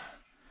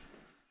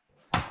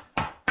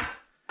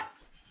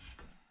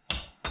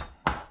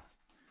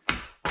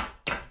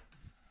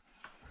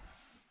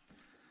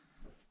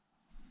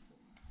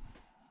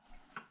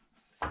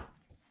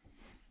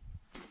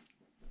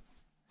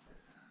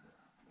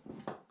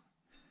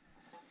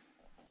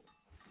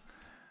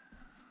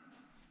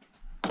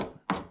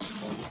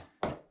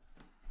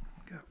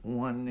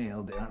 One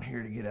nail down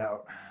here to get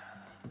out.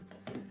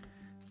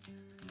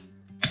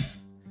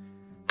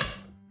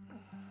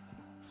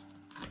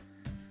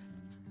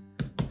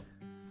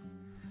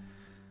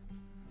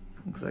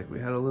 Looks like we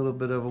had a little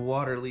bit of a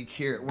water leak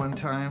here at one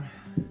time.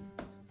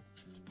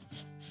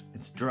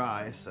 It's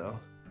dry, so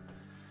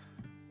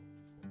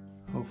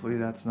hopefully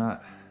that's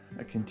not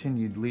a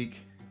continued leak.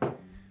 To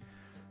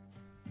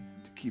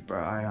keep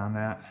our eye on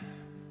that.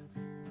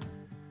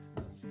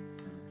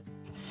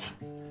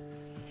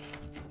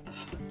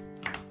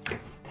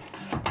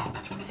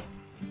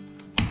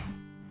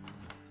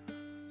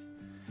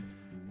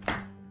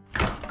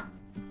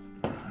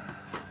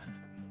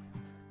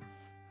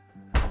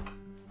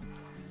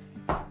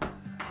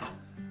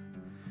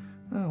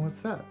 Oh,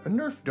 what's that? A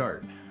Nerf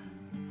dart.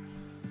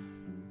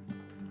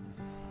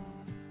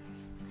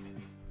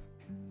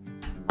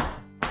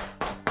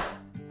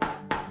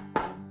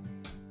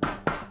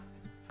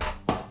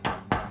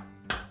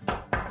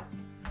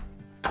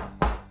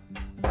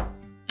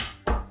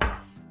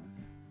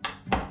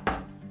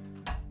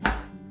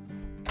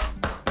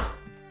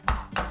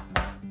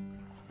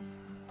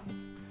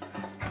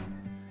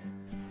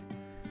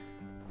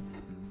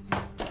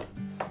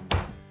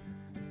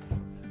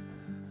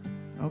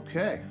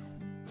 Okay.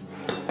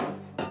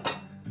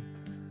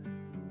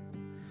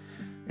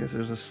 Guess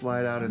there's a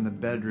slide out in the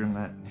bedroom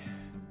that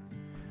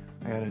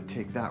I gotta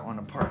take that one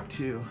apart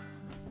too.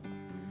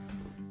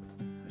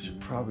 I should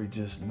probably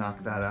just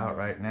knock that out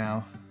right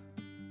now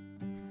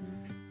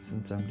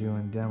since I'm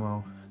doing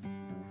demo.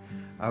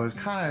 I was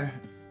kind of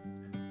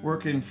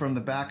working from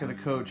the back of the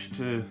coach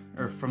to,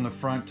 or from the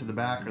front to the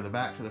back, or the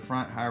back to the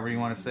front, however you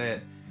want to say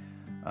it,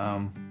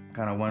 kind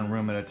of one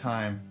room at a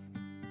time.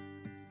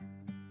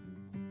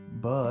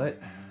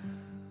 But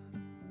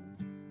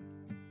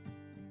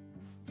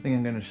I think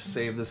I'm gonna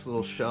save this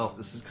little shelf.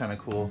 This is kind of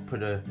cool.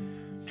 Put a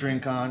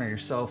drink on or your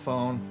cell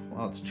phone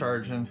while it's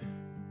charging.